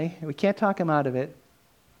die. We can't talk him out of it,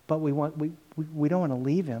 but we don't want to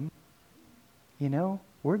leave him.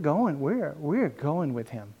 We're going with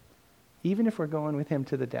him, even if we're going with him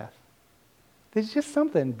to the death. There's just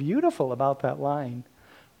something beautiful about that line.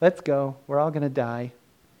 Let's go. We're all going to die.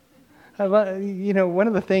 One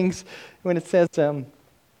of the things when it says,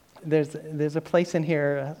 there's a place in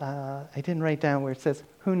here I didn't write down where it says,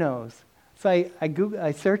 who knows? So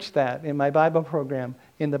I searched that in my Bible program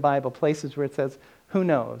in the Bible, places where it says, who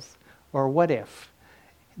knows? Or what if?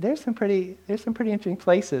 There's some pretty interesting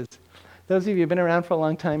places. Those of you who've been around for a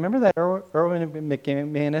long time, remember that Erwin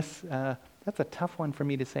McManus? That's a tough one for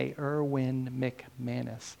me to say, Erwin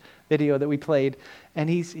McManus video that we played. And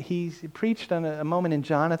he's preached on a moment in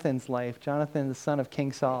Jonathan's life, Jonathan, the son of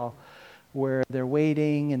King Saul, where they're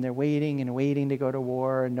waiting and they're waiting and waiting to go to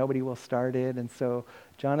war, and nobody will start it. And so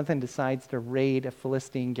Jonathan decides to raid a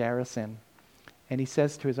Philistine garrison. And he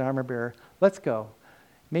says to his armor bearer, let's go.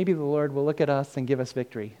 Maybe the Lord will look at us and give us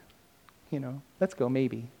victory. Let's go,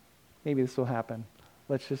 maybe. Maybe this will happen.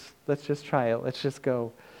 Let's just try it. Let's just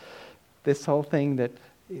go. This whole thing that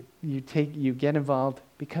you get involved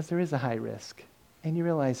because there is a high risk, and you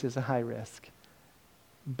realize there's a high risk.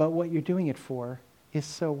 But what you're doing it for is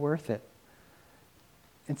so worth it.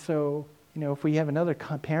 And so, if we have another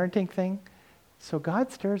parenting thing, so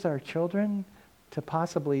God stirs our children to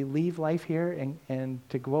possibly leave life here and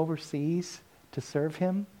to go overseas to serve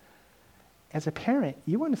him. As a parent,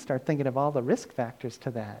 you want to start thinking of all the risk factors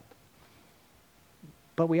to that.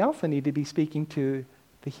 But we also need to be speaking to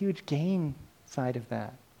the huge gain side of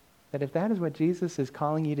that. That if that is what Jesus is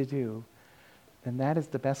calling you to do, then that is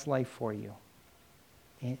the best life for you.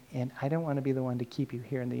 And I don't want to be the one to keep you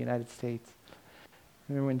here in the United States.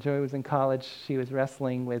 remember when Joy was in college, she was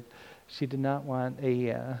wrestling with, she did not want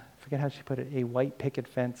I forget how she put it, a white picket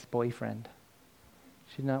fence boyfriend.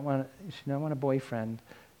 She did not want a boyfriend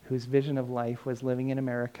whose vision of life was living in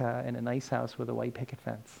America in a nice house with a white picket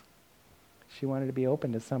fence. She wanted to be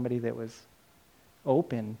open to somebody that was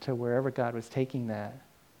open to wherever God was taking that.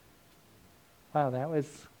 Wow, that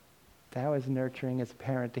was nurturing as a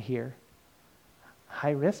parent to hear.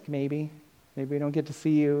 High risk, maybe. Maybe we don't get to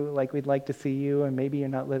see you like we'd like to see you, and maybe you're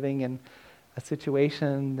not living in a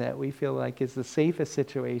situation that we feel like is the safest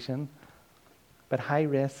situation. But high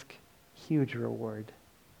risk, huge reward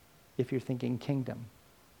if you're thinking kingdom,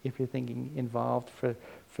 if you're thinking involved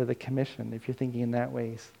for the commission, if you're thinking in that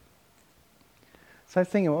ways. So I was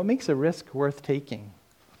thinking, what makes a risk worth taking?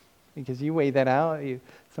 Because you weigh that out.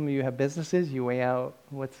 Some of you have businesses. You weigh out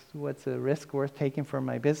what's a risk worth taking for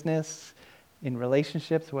my business. In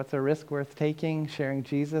relationships, what's a risk worth taking? Sharing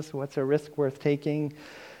Jesus, what's a risk worth taking?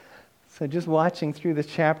 So just watching through this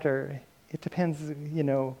chapter, it depends,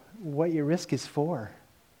 what your risk is for.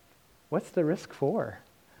 What's the risk for?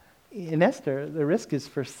 In Esther, the risk is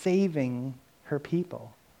for saving her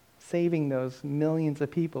people, saving those millions of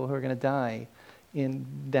people who are going to die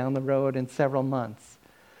down the road in several months.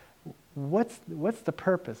 What's the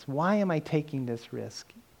purpose? Why am I taking this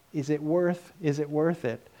risk? Is it worth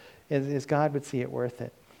it? As God would see it worth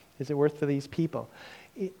it? Is it worth for these people?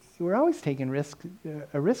 We're always taking risk.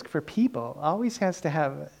 A risk for people always has to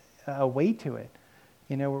have a weight to it.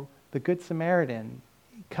 The Good Samaritan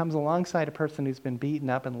comes alongside a person who's been beaten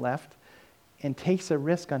up and left and takes a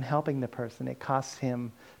risk on helping the person. It costs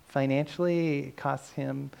him financially. It costs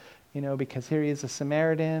him, because here he is a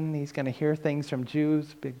Samaritan. He's going to hear things from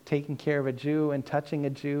Jews, taking care of a Jew and touching a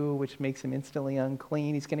Jew, which makes him instantly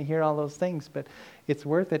unclean. He's going to hear all those things, but it's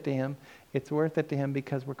worth it to him. It's worth it to him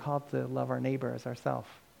because we're called to love our neighbor as ourselves.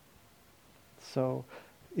 So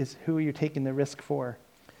who are you taking the risk for?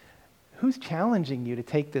 Who's challenging you to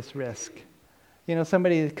take this risk?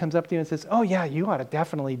 Somebody that comes up to you and says, oh yeah, you ought to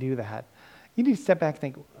definitely do that. You need to step back and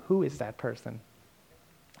think, who is that person?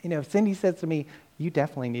 If Cindy says to me, you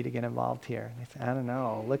definitely need to get involved here. And I say, I don't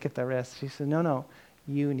know, look at the risk. She says, no,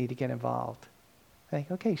 you need to get involved. I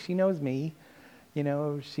think, okay, she knows me.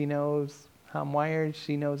 She knows how I'm wired.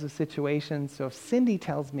 She knows the situation. So if Cindy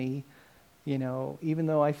tells me, even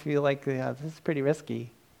though I feel like this is pretty risky,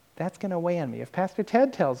 that's going to weigh on me. If Pastor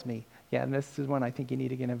Ted tells me, yeah, this is one I think you need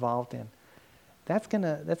to get involved in, that's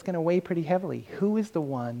gonna weigh pretty heavily. Who is the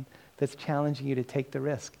one that's challenging you to take the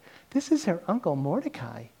risk? This is her uncle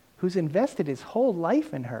Mordecai, who's invested his whole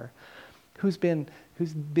life in her, who's been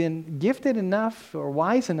gifted enough or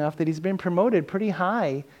wise enough that he's been promoted pretty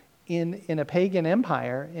high in a pagan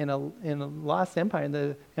empire, in a lost empire, in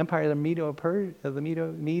the empire of the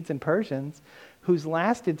Medes and Persians, who's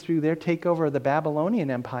lasted through their takeover of the Babylonian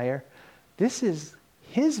Empire. This is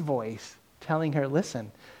his voice telling her,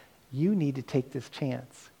 listen, you need to take this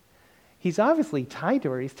chance. He's obviously tied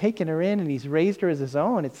to her. He's taken her in and he's raised her as his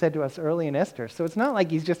own. It's said to us early in Esther. So it's not like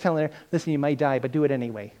he's just telling her, listen, you might die, but do it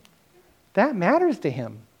anyway. That matters to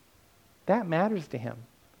him. That matters to him.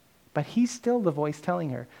 But he's still the voice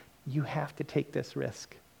telling her, you have to take this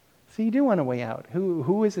risk. So you do want to weigh out.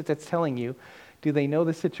 Who is it that's telling you? Do they know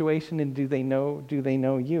the situation and do they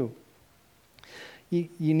know you?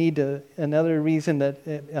 You need another reason that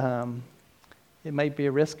it might be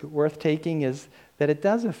a risk worth taking is that it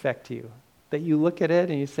does affect you. That you look at it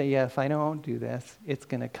and you say, yeah, if I don't do this, it's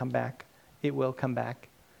going to come back. It will come back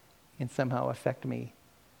and somehow affect me.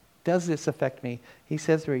 Does this affect me? He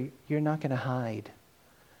says, you're not going to hide.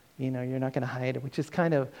 You're not going to hide it, which is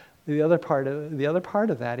kind of the other part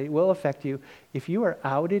of that. It will affect you. If you are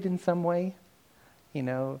outed in some way,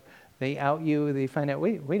 they out you, they find out,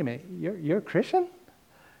 wait a minute, you're a Christian?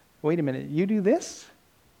 Wait a minute, you do this?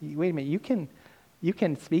 Wait a minute, you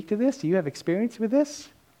can speak to this? Do you have experience with this?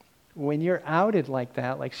 When you're outed like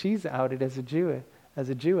that, like she's outed as a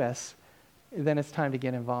Jewess, then it's time to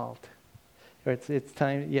get involved. Or it's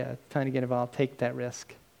time to get involved, take that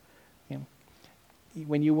risk.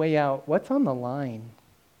 When you weigh out what's on the line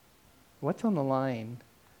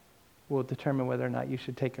will determine whether or not you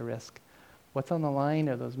should take a risk. What's on the line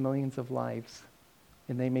are those millions of lives,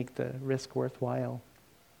 and they make the risk worthwhile.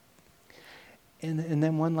 And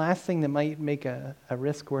then one last thing that might make a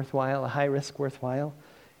risk worthwhile, a high risk worthwhile,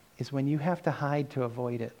 is when you have to hide to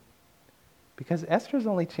avoid it. Because Esther's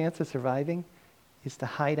only chance of surviving is to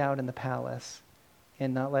hide out in the palace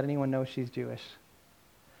and not let anyone know she's Jewish.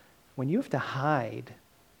 When you have to hide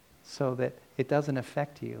so that it doesn't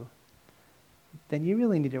affect you, then you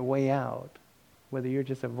really need to weigh out whether you're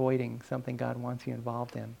just avoiding something God wants you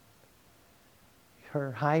involved in.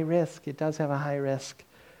 her high risk. It does have a high risk.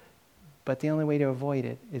 But the only way to avoid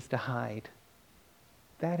it is to hide.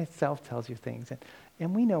 That itself tells you things.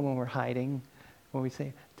 And we know when we're hiding, when we say,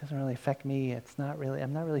 it doesn't really affect me, I'm not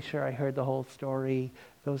really sure I heard the whole story.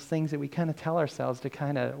 Those things that we kind of tell ourselves to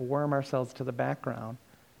kind of worm ourselves to the background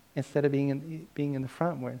instead of being in the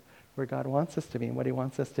front where God wants us to be and what he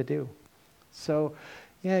wants us to do. So,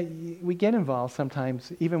 yeah, we get involved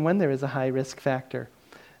sometimes, even when there is a high risk factor.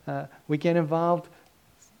 We get involved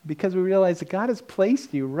because we realize that God has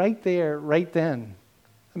placed you right there, right then.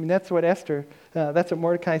 I mean, that's what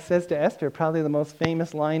Mordecai says to Esther, probably the most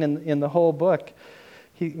famous line in the whole book.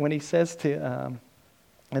 When he says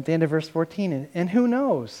at the end of verse 14, and who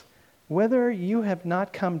knows whether you have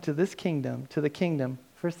not come to the kingdom,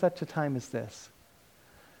 for such a time as this.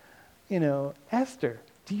 Esther,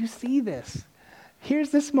 do you see this?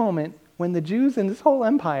 Here's this moment when the Jews in this whole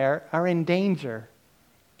empire are in danger,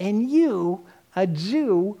 and you, a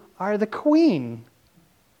Jew, are the queen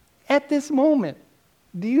at this moment.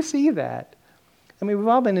 Do you see that? I mean, we've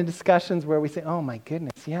all been in discussions where we say, oh my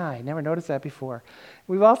goodness, yeah, I never noticed that before.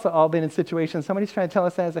 We've also all been in situations, somebody's trying to tell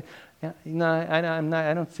us that, it's like, yeah, no,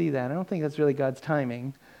 I don't see that. I don't think that's really God's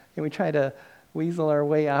timing. And we try to weasel our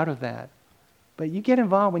way out of that. But you get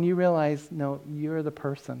involved when you realize, no, you're the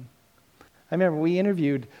person. I remember we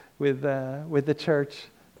interviewed with the church,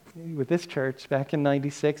 with this church back in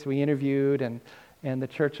 '96. We interviewed, and the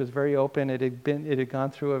church was very open. It had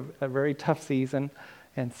gone through a very tough season,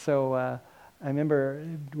 and so I remember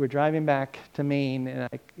we're driving back to Maine,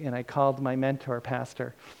 and I called my mentor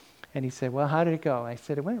pastor, and he said, "Well, how did it go?" I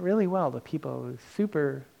said, "It went really well. The people were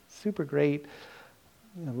super, super great.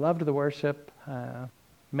 Loved the worship.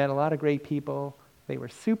 Met a lot of great people. They were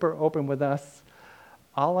super open with us.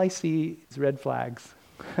 All I see is red flags."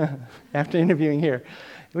 After interviewing here,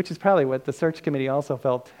 which is probably what the search committee also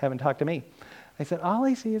felt having talked to me. I said, all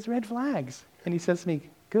I see is red flags. And he says to me,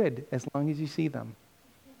 good, as long as you see them.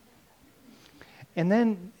 And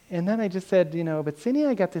then I just said, but Cindy,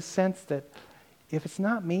 I got this sense that if it's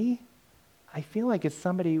not me, I feel like it's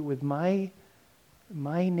somebody with my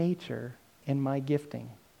nature and my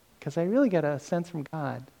gifting. Because I really got a sense from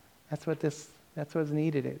God. That's what's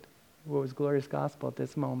needed, what was Glorious Gospel at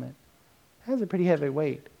this moment. It has a pretty heavy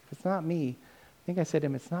weight. If it's not me, I think I said to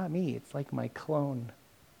him, it's not me, it's like my clone.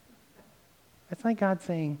 It's like God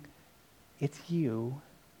saying, it's you.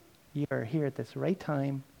 You are here at this right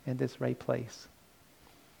time and this right place.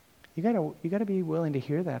 You gotta be willing to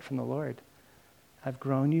hear that from the Lord. I've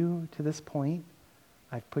grown you to this point.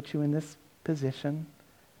 I've put you in this position,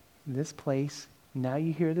 in this place. Now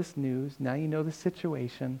you hear this news. Now you know the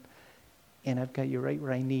situation. And I've got you right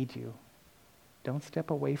where I need you. Don't step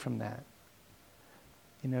away from that.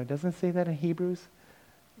 It doesn't say that in Hebrews.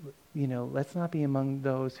 Let's not be among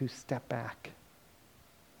those who step back.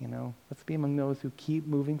 Let's be among those who keep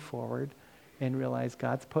moving forward and realize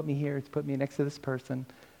God's put me here. He's put me next to this person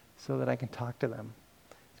so that I can talk to them.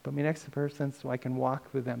 He's put me next to the person so I can walk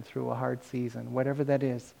with them through a hard season, whatever that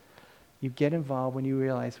is. You get involved when you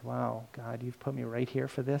realize, wow, God, you've put me right here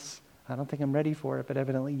for this. I don't think I'm ready for it, but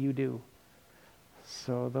evidently you do.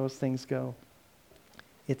 So those things go.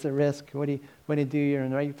 It's a risk. What do you do? You're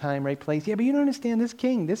in the right time, right place. Yeah, but you don't understand this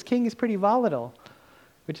king. This king is pretty volatile,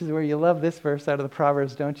 which is where you love this verse out of the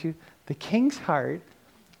Proverbs, don't you? The king's heart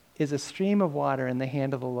is a stream of water in the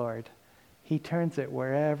hand of the Lord. He turns it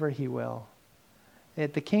wherever he will.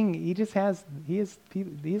 The king, he is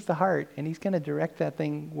the heart, and he's going to direct that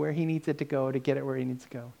thing where he needs it to go to get it where he needs to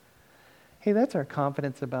go. Hey, that's our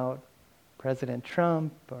confidence about President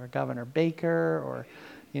Trump or Governor Baker, or,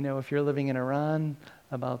 if you're living in Iran,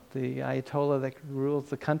 about the Ayatollah that rules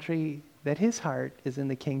the country, that his heart is in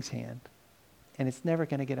the king's hand, and it's never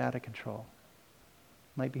going to get out of control.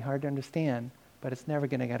 Might be hard to understand, but it's never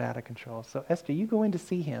going to get out of control. So Esther, you go in to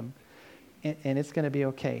see him, and it's going to be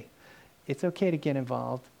okay. It's okay to get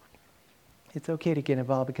involved. It's okay to get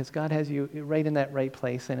involved because God has you right in that right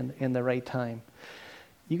place and in the right time.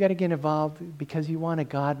 You got to get involved because you want a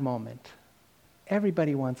God moment.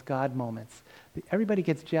 Everybody wants God moments. Everybody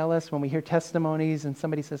gets jealous when we hear testimonies and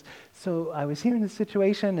somebody says, so I was here in this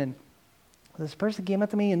situation and this person came up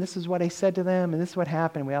to me and this is what I said to them and this is what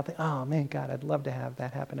happened. We all think, oh man, God, I'd love to have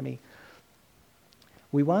that happen to me.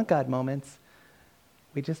 We want God moments.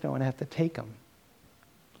 We just don't want to have to take them.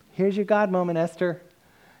 Here's your God moment, Esther.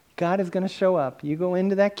 God is going to show up. You go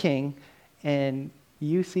into that king and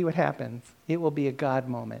you see what happens. It will be a God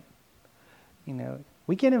moment.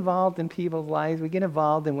 We get involved in people's lives. We get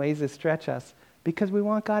involved in ways that stretch us because we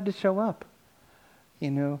want God to show up.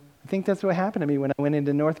 I think that's what happened to me when I went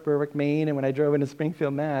into North Berwick, Maine, and when I drove into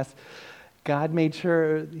Springfield, Mass. God made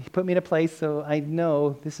sure, he put me in a place so I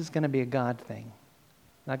know this is going to be a God thing.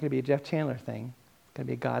 Not going to be a Jeff Chandler thing. It's going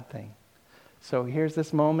to be a God thing. So here's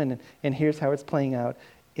this moment, and here's how it's playing out.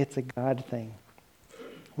 It's a God thing.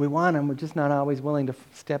 We want him, we're just not always willing to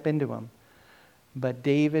step into him. But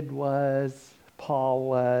David was, Paul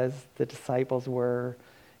was, the disciples were,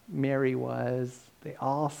 Mary was. They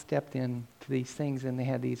all stepped into these things, and they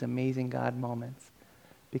had these amazing God moments.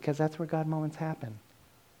 Because that's where God moments happen.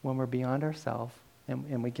 When we're beyond ourselves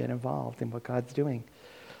and we get involved in what God's doing.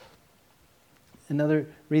 Another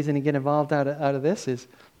reason to get involved out of this is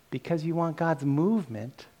because you want God's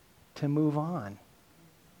movement to move on.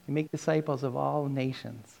 You make disciples of all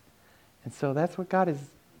nations. And so that's what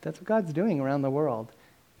God's doing around the world.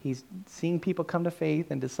 He's seeing people come to faith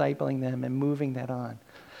and discipling them and moving that on.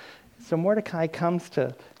 So Mordecai comes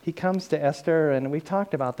to Esther, and we've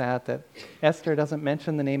talked about that Esther doesn't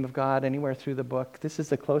mention the name of God anywhere through the book. This is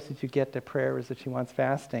the closest you get to prayer, is that she wants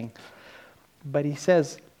fasting. But he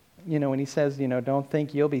says, when he says, don't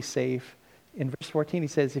think you'll be safe, in verse 14 he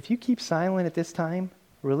says, if you keep silent at this time,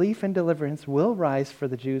 relief and deliverance will rise for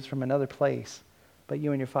the Jews from another place, but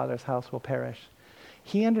you and your father's house will perish.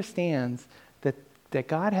 He understands that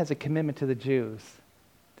God has a commitment to the Jews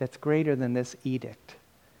that's greater than this edict.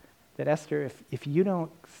 That Esther, if you don't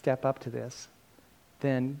step up to this,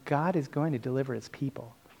 then God is going to deliver his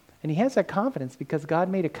people. And he has that confidence because God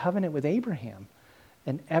made a covenant with Abraham,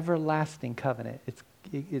 an everlasting covenant.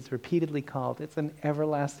 It's repeatedly called. It's an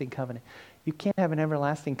everlasting covenant. You can't have an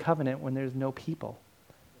everlasting covenant when there's no people.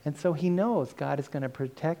 And so he knows God is going to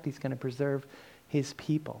protect, he's going to preserve his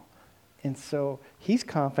people. And so he's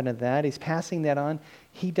confident of that. He's passing that on.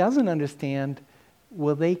 He doesn't understand,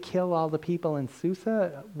 will they kill all the people in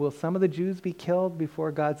Susa? Will some of the Jews be killed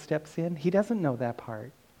before God steps in? He doesn't know that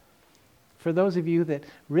part. For those of you that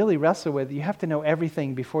really wrestle with, you have to know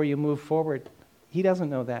everything before you move forward. He doesn't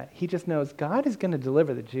know that. He just knows God is going to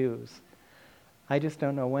deliver the Jews. I just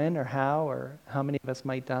don't know when or how many of us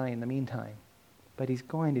might die in the meantime. But he's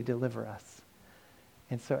going to deliver us.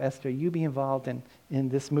 And so Esther, you be involved in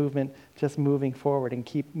this movement, just moving forward and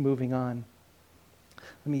keep moving on.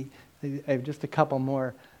 I have just a couple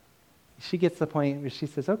more. She gets to the point where she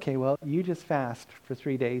says, okay, well, you just fast for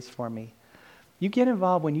 3 days for me. You get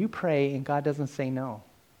involved when you pray and God doesn't say no.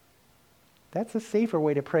 That's a safer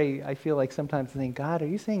way to pray. I feel like sometimes I think, God, are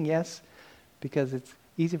you saying yes? Because it's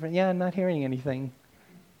easy for, I'm not hearing anything.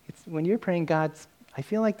 It's when you're praying, God, I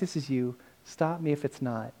feel like this is you. Stop me if it's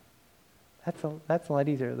not. That's a lot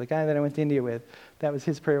easier. The guy that I went to India with, that was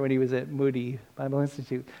his prayer when he was at Moody Bible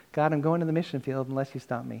Institute. God, I'm going to the mission field unless you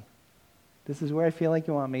stop me. This is where I feel like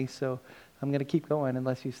you want me, so I'm going to keep going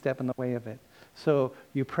unless you step in the way of it. So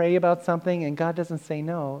you pray about something and God doesn't say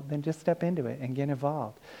no, then just step into it and get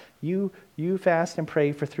involved. You fast and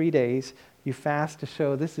pray for 3 days. You fast to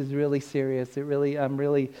show this is really serious.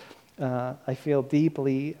 I feel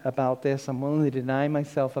deeply about this. I'm willing to deny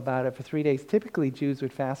myself about it for 3 days. Typically, Jews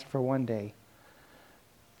would fast for 1 day.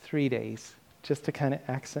 3 days, just to kind of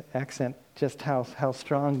accent just how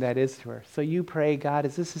strong that is to her. So you pray, God,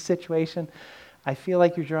 is this a situation? I feel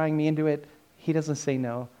like you're drawing me into it. He doesn't say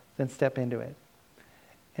no, then step into it.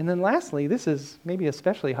 And then lastly, this is maybe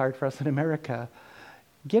especially hard for us in America.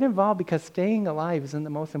 Get involved because staying alive isn't the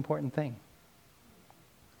most important thing.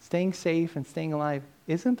 Staying safe and staying alive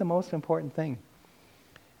isn't the most important thing.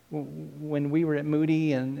 When we were at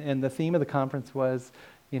Moody and the theme of the conference was,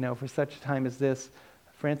 for such a time as this,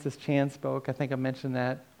 Francis Chan spoke. I think I mentioned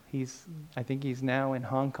that. I think he's now in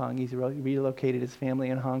Hong Kong. He's relocated his family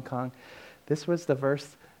in Hong Kong. This was the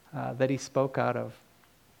verse that he spoke out of.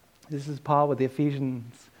 This is Paul with the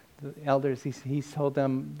Ephesians, the elders. He's told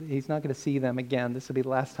them he's not going to see them again. This will be the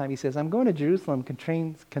last time. He says, I'm going to Jerusalem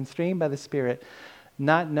constrained by the Spirit,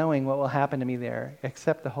 not knowing what will happen to me there,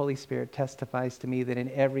 except the Holy Spirit testifies to me that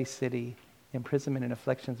in every city imprisonment and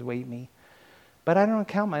afflictions await me. But I don't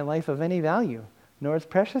count my life of any value, nor as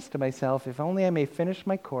precious to myself, if only I may finish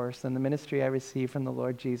my course in the ministry I received from the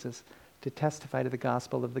Lord Jesus to testify to the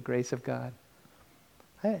gospel of the grace of God.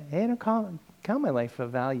 I don't count my life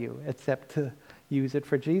of value except to use it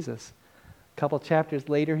for Jesus. A couple chapters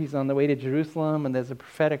later, he's on the way to Jerusalem, and there's a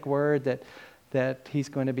prophetic word that he's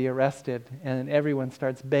going to be arrested, and everyone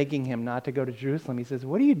starts begging him not to go to Jerusalem. He says,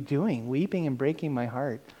 what are you doing, weeping and breaking my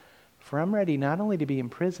heart? For I'm ready not only to be in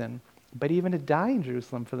prison, but even to die in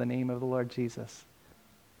Jerusalem for the name of the Lord Jesus.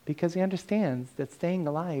 Because he understands that staying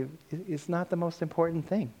alive is not the most important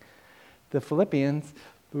thing. The Philippians,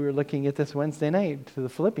 we were looking at this Wednesday night, to the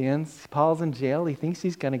Philippians, Paul's in jail, he thinks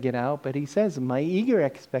he's going to get out, but he says, my eager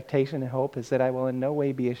expectation and hope is that I will in no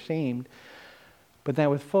way be ashamed, But that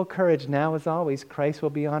with full courage, now as always, Christ will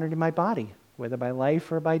be honored in my body, whether by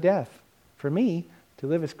life or by death. For me, to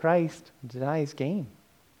live is Christ, and to die is gain.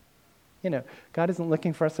 God isn't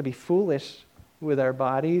looking for us to be foolish with our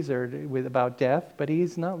bodies or about death, but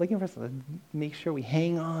he's not looking for us to make sure we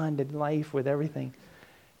hang on to life with everything.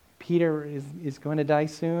 Peter is going to die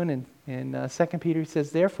soon, and in 2 Peter he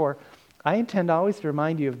says, therefore, I intend always to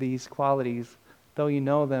remind you of these qualities, though you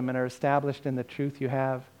know them and are established in the truth you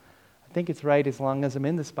have. I think it's right, as long as I'm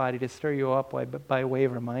in this body, to stir you up by way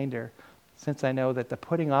of reminder, since I know that the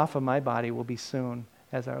putting off of my body will be soon,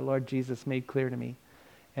 as our Lord Jesus made clear to me.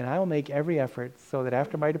 And I will make every effort so that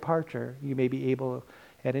after my departure, you may be able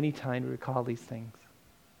at any time to recall these things.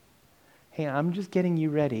 Hey, I'm just getting you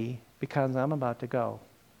ready because I'm about to go.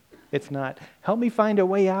 It's not, help me find a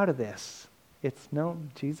way out of this. It's, no,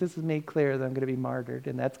 Jesus has made clear that I'm going to be martyred,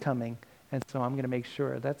 and that's coming. And so I'm going to make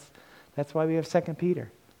sure. That's why we have 2 Peter,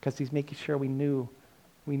 because he's making sure we knew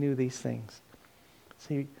these things.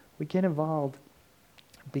 See, we get involved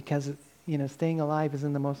because, staying alive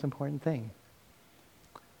isn't the most important thing.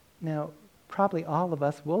 Now, probably all of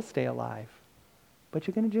us will stay alive, but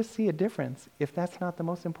you're going to just see a difference if that's not the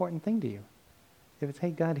most important thing to you. If it's,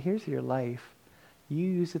 hey, God, here's your life. You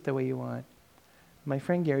use it the way you want. My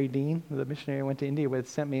friend Gary Dean, the missionary I went to India with,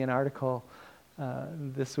 sent me an article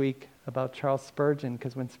this week about Charles Spurgeon,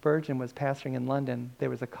 because when Spurgeon was pastoring in London,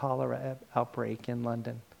 there was a cholera outbreak in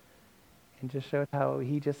London. And just showed how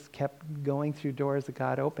he just kept going through doors that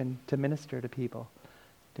God opened to minister to people,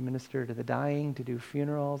 to minister to the dying, to do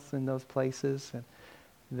funerals in those places. And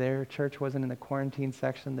their church wasn't in the quarantine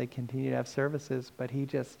section. They continued to have services, but he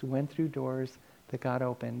just went through doors that God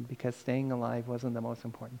opened because staying alive wasn't the most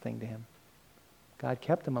important thing to him. God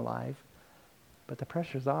kept him alive, but the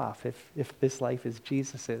pressure's off if this life is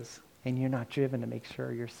Jesus's and you're not driven to make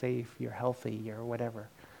sure you're safe, you're healthy, you're whatever.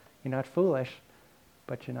 You're not foolish,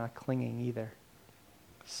 but you're not clinging either.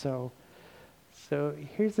 So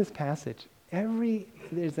here's this passage.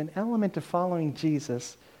 There's an element to following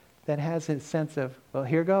Jesus that has a sense of, well,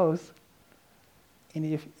 here goes.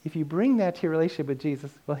 And if you bring that to your relationship with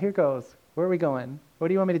Jesus, well, here goes. Where are we going? What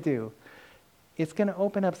do you want me to do? It's going to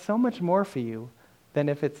open up so much more for you than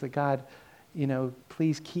if it's a God,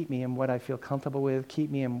 please keep me in what I feel comfortable with, keep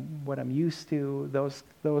me in what I'm used to,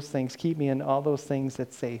 those things, keep me in all those things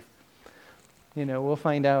that's safe. We'll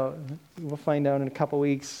find out in a couple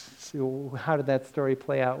weeks, how did that story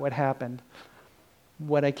play out, what happened.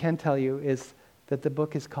 What I can tell you is that the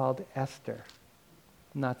book is called Esther,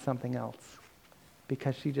 not something else,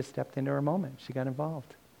 because she just stepped into her moment. She got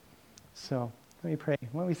involved. So let me pray.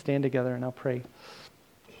 Why don't we stand together and I'll pray.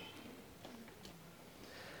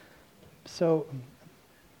 So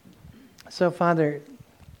Father,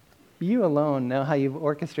 you alone know how you've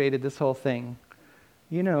orchestrated this whole thing.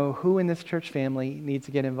 You know who in this church family needs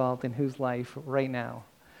to get involved in whose life right now.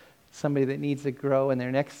 Somebody that needs to grow in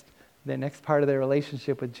their next part of their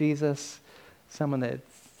relationship with Jesus. Someone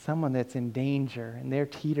that's in danger and they're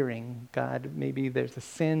teetering. God, maybe there's a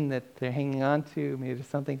sin that they're hanging on to. Maybe there's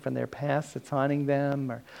something from their past that's haunting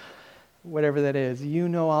them or whatever that is. You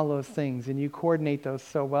know all those things and you coordinate those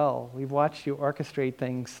so well. We've watched you orchestrate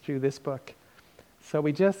things through this book. So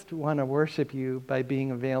we just want to worship you by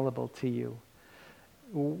being available to you.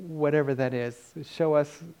 Whatever that is. Show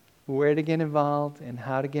us where to get involved and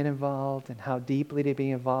how to get involved and how deeply to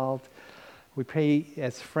be involved. We pray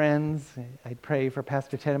as friends. I pray for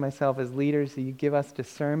Pastor Ted and myself as leaders that you give us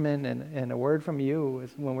discernment and a word from you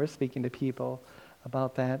when we're speaking to people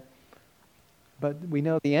about that. But we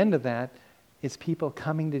know the end of that is people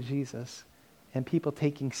coming to Jesus and people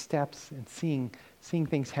taking steps and seeing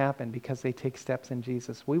things happen because they take steps in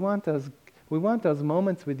Jesus. We want those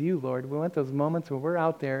moments with you, Lord. We want those moments where we're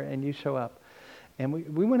out there and you show up. And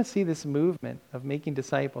we want to see this movement of making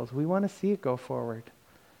disciples. We want to see it go forward.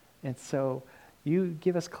 And so you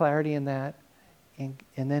give us clarity in that. And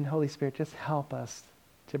then, Holy Spirit, just help us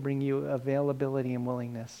to bring you availability and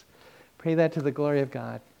willingness. Pray that to the glory of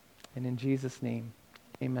God. And in Jesus' name,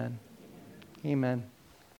 amen. Amen.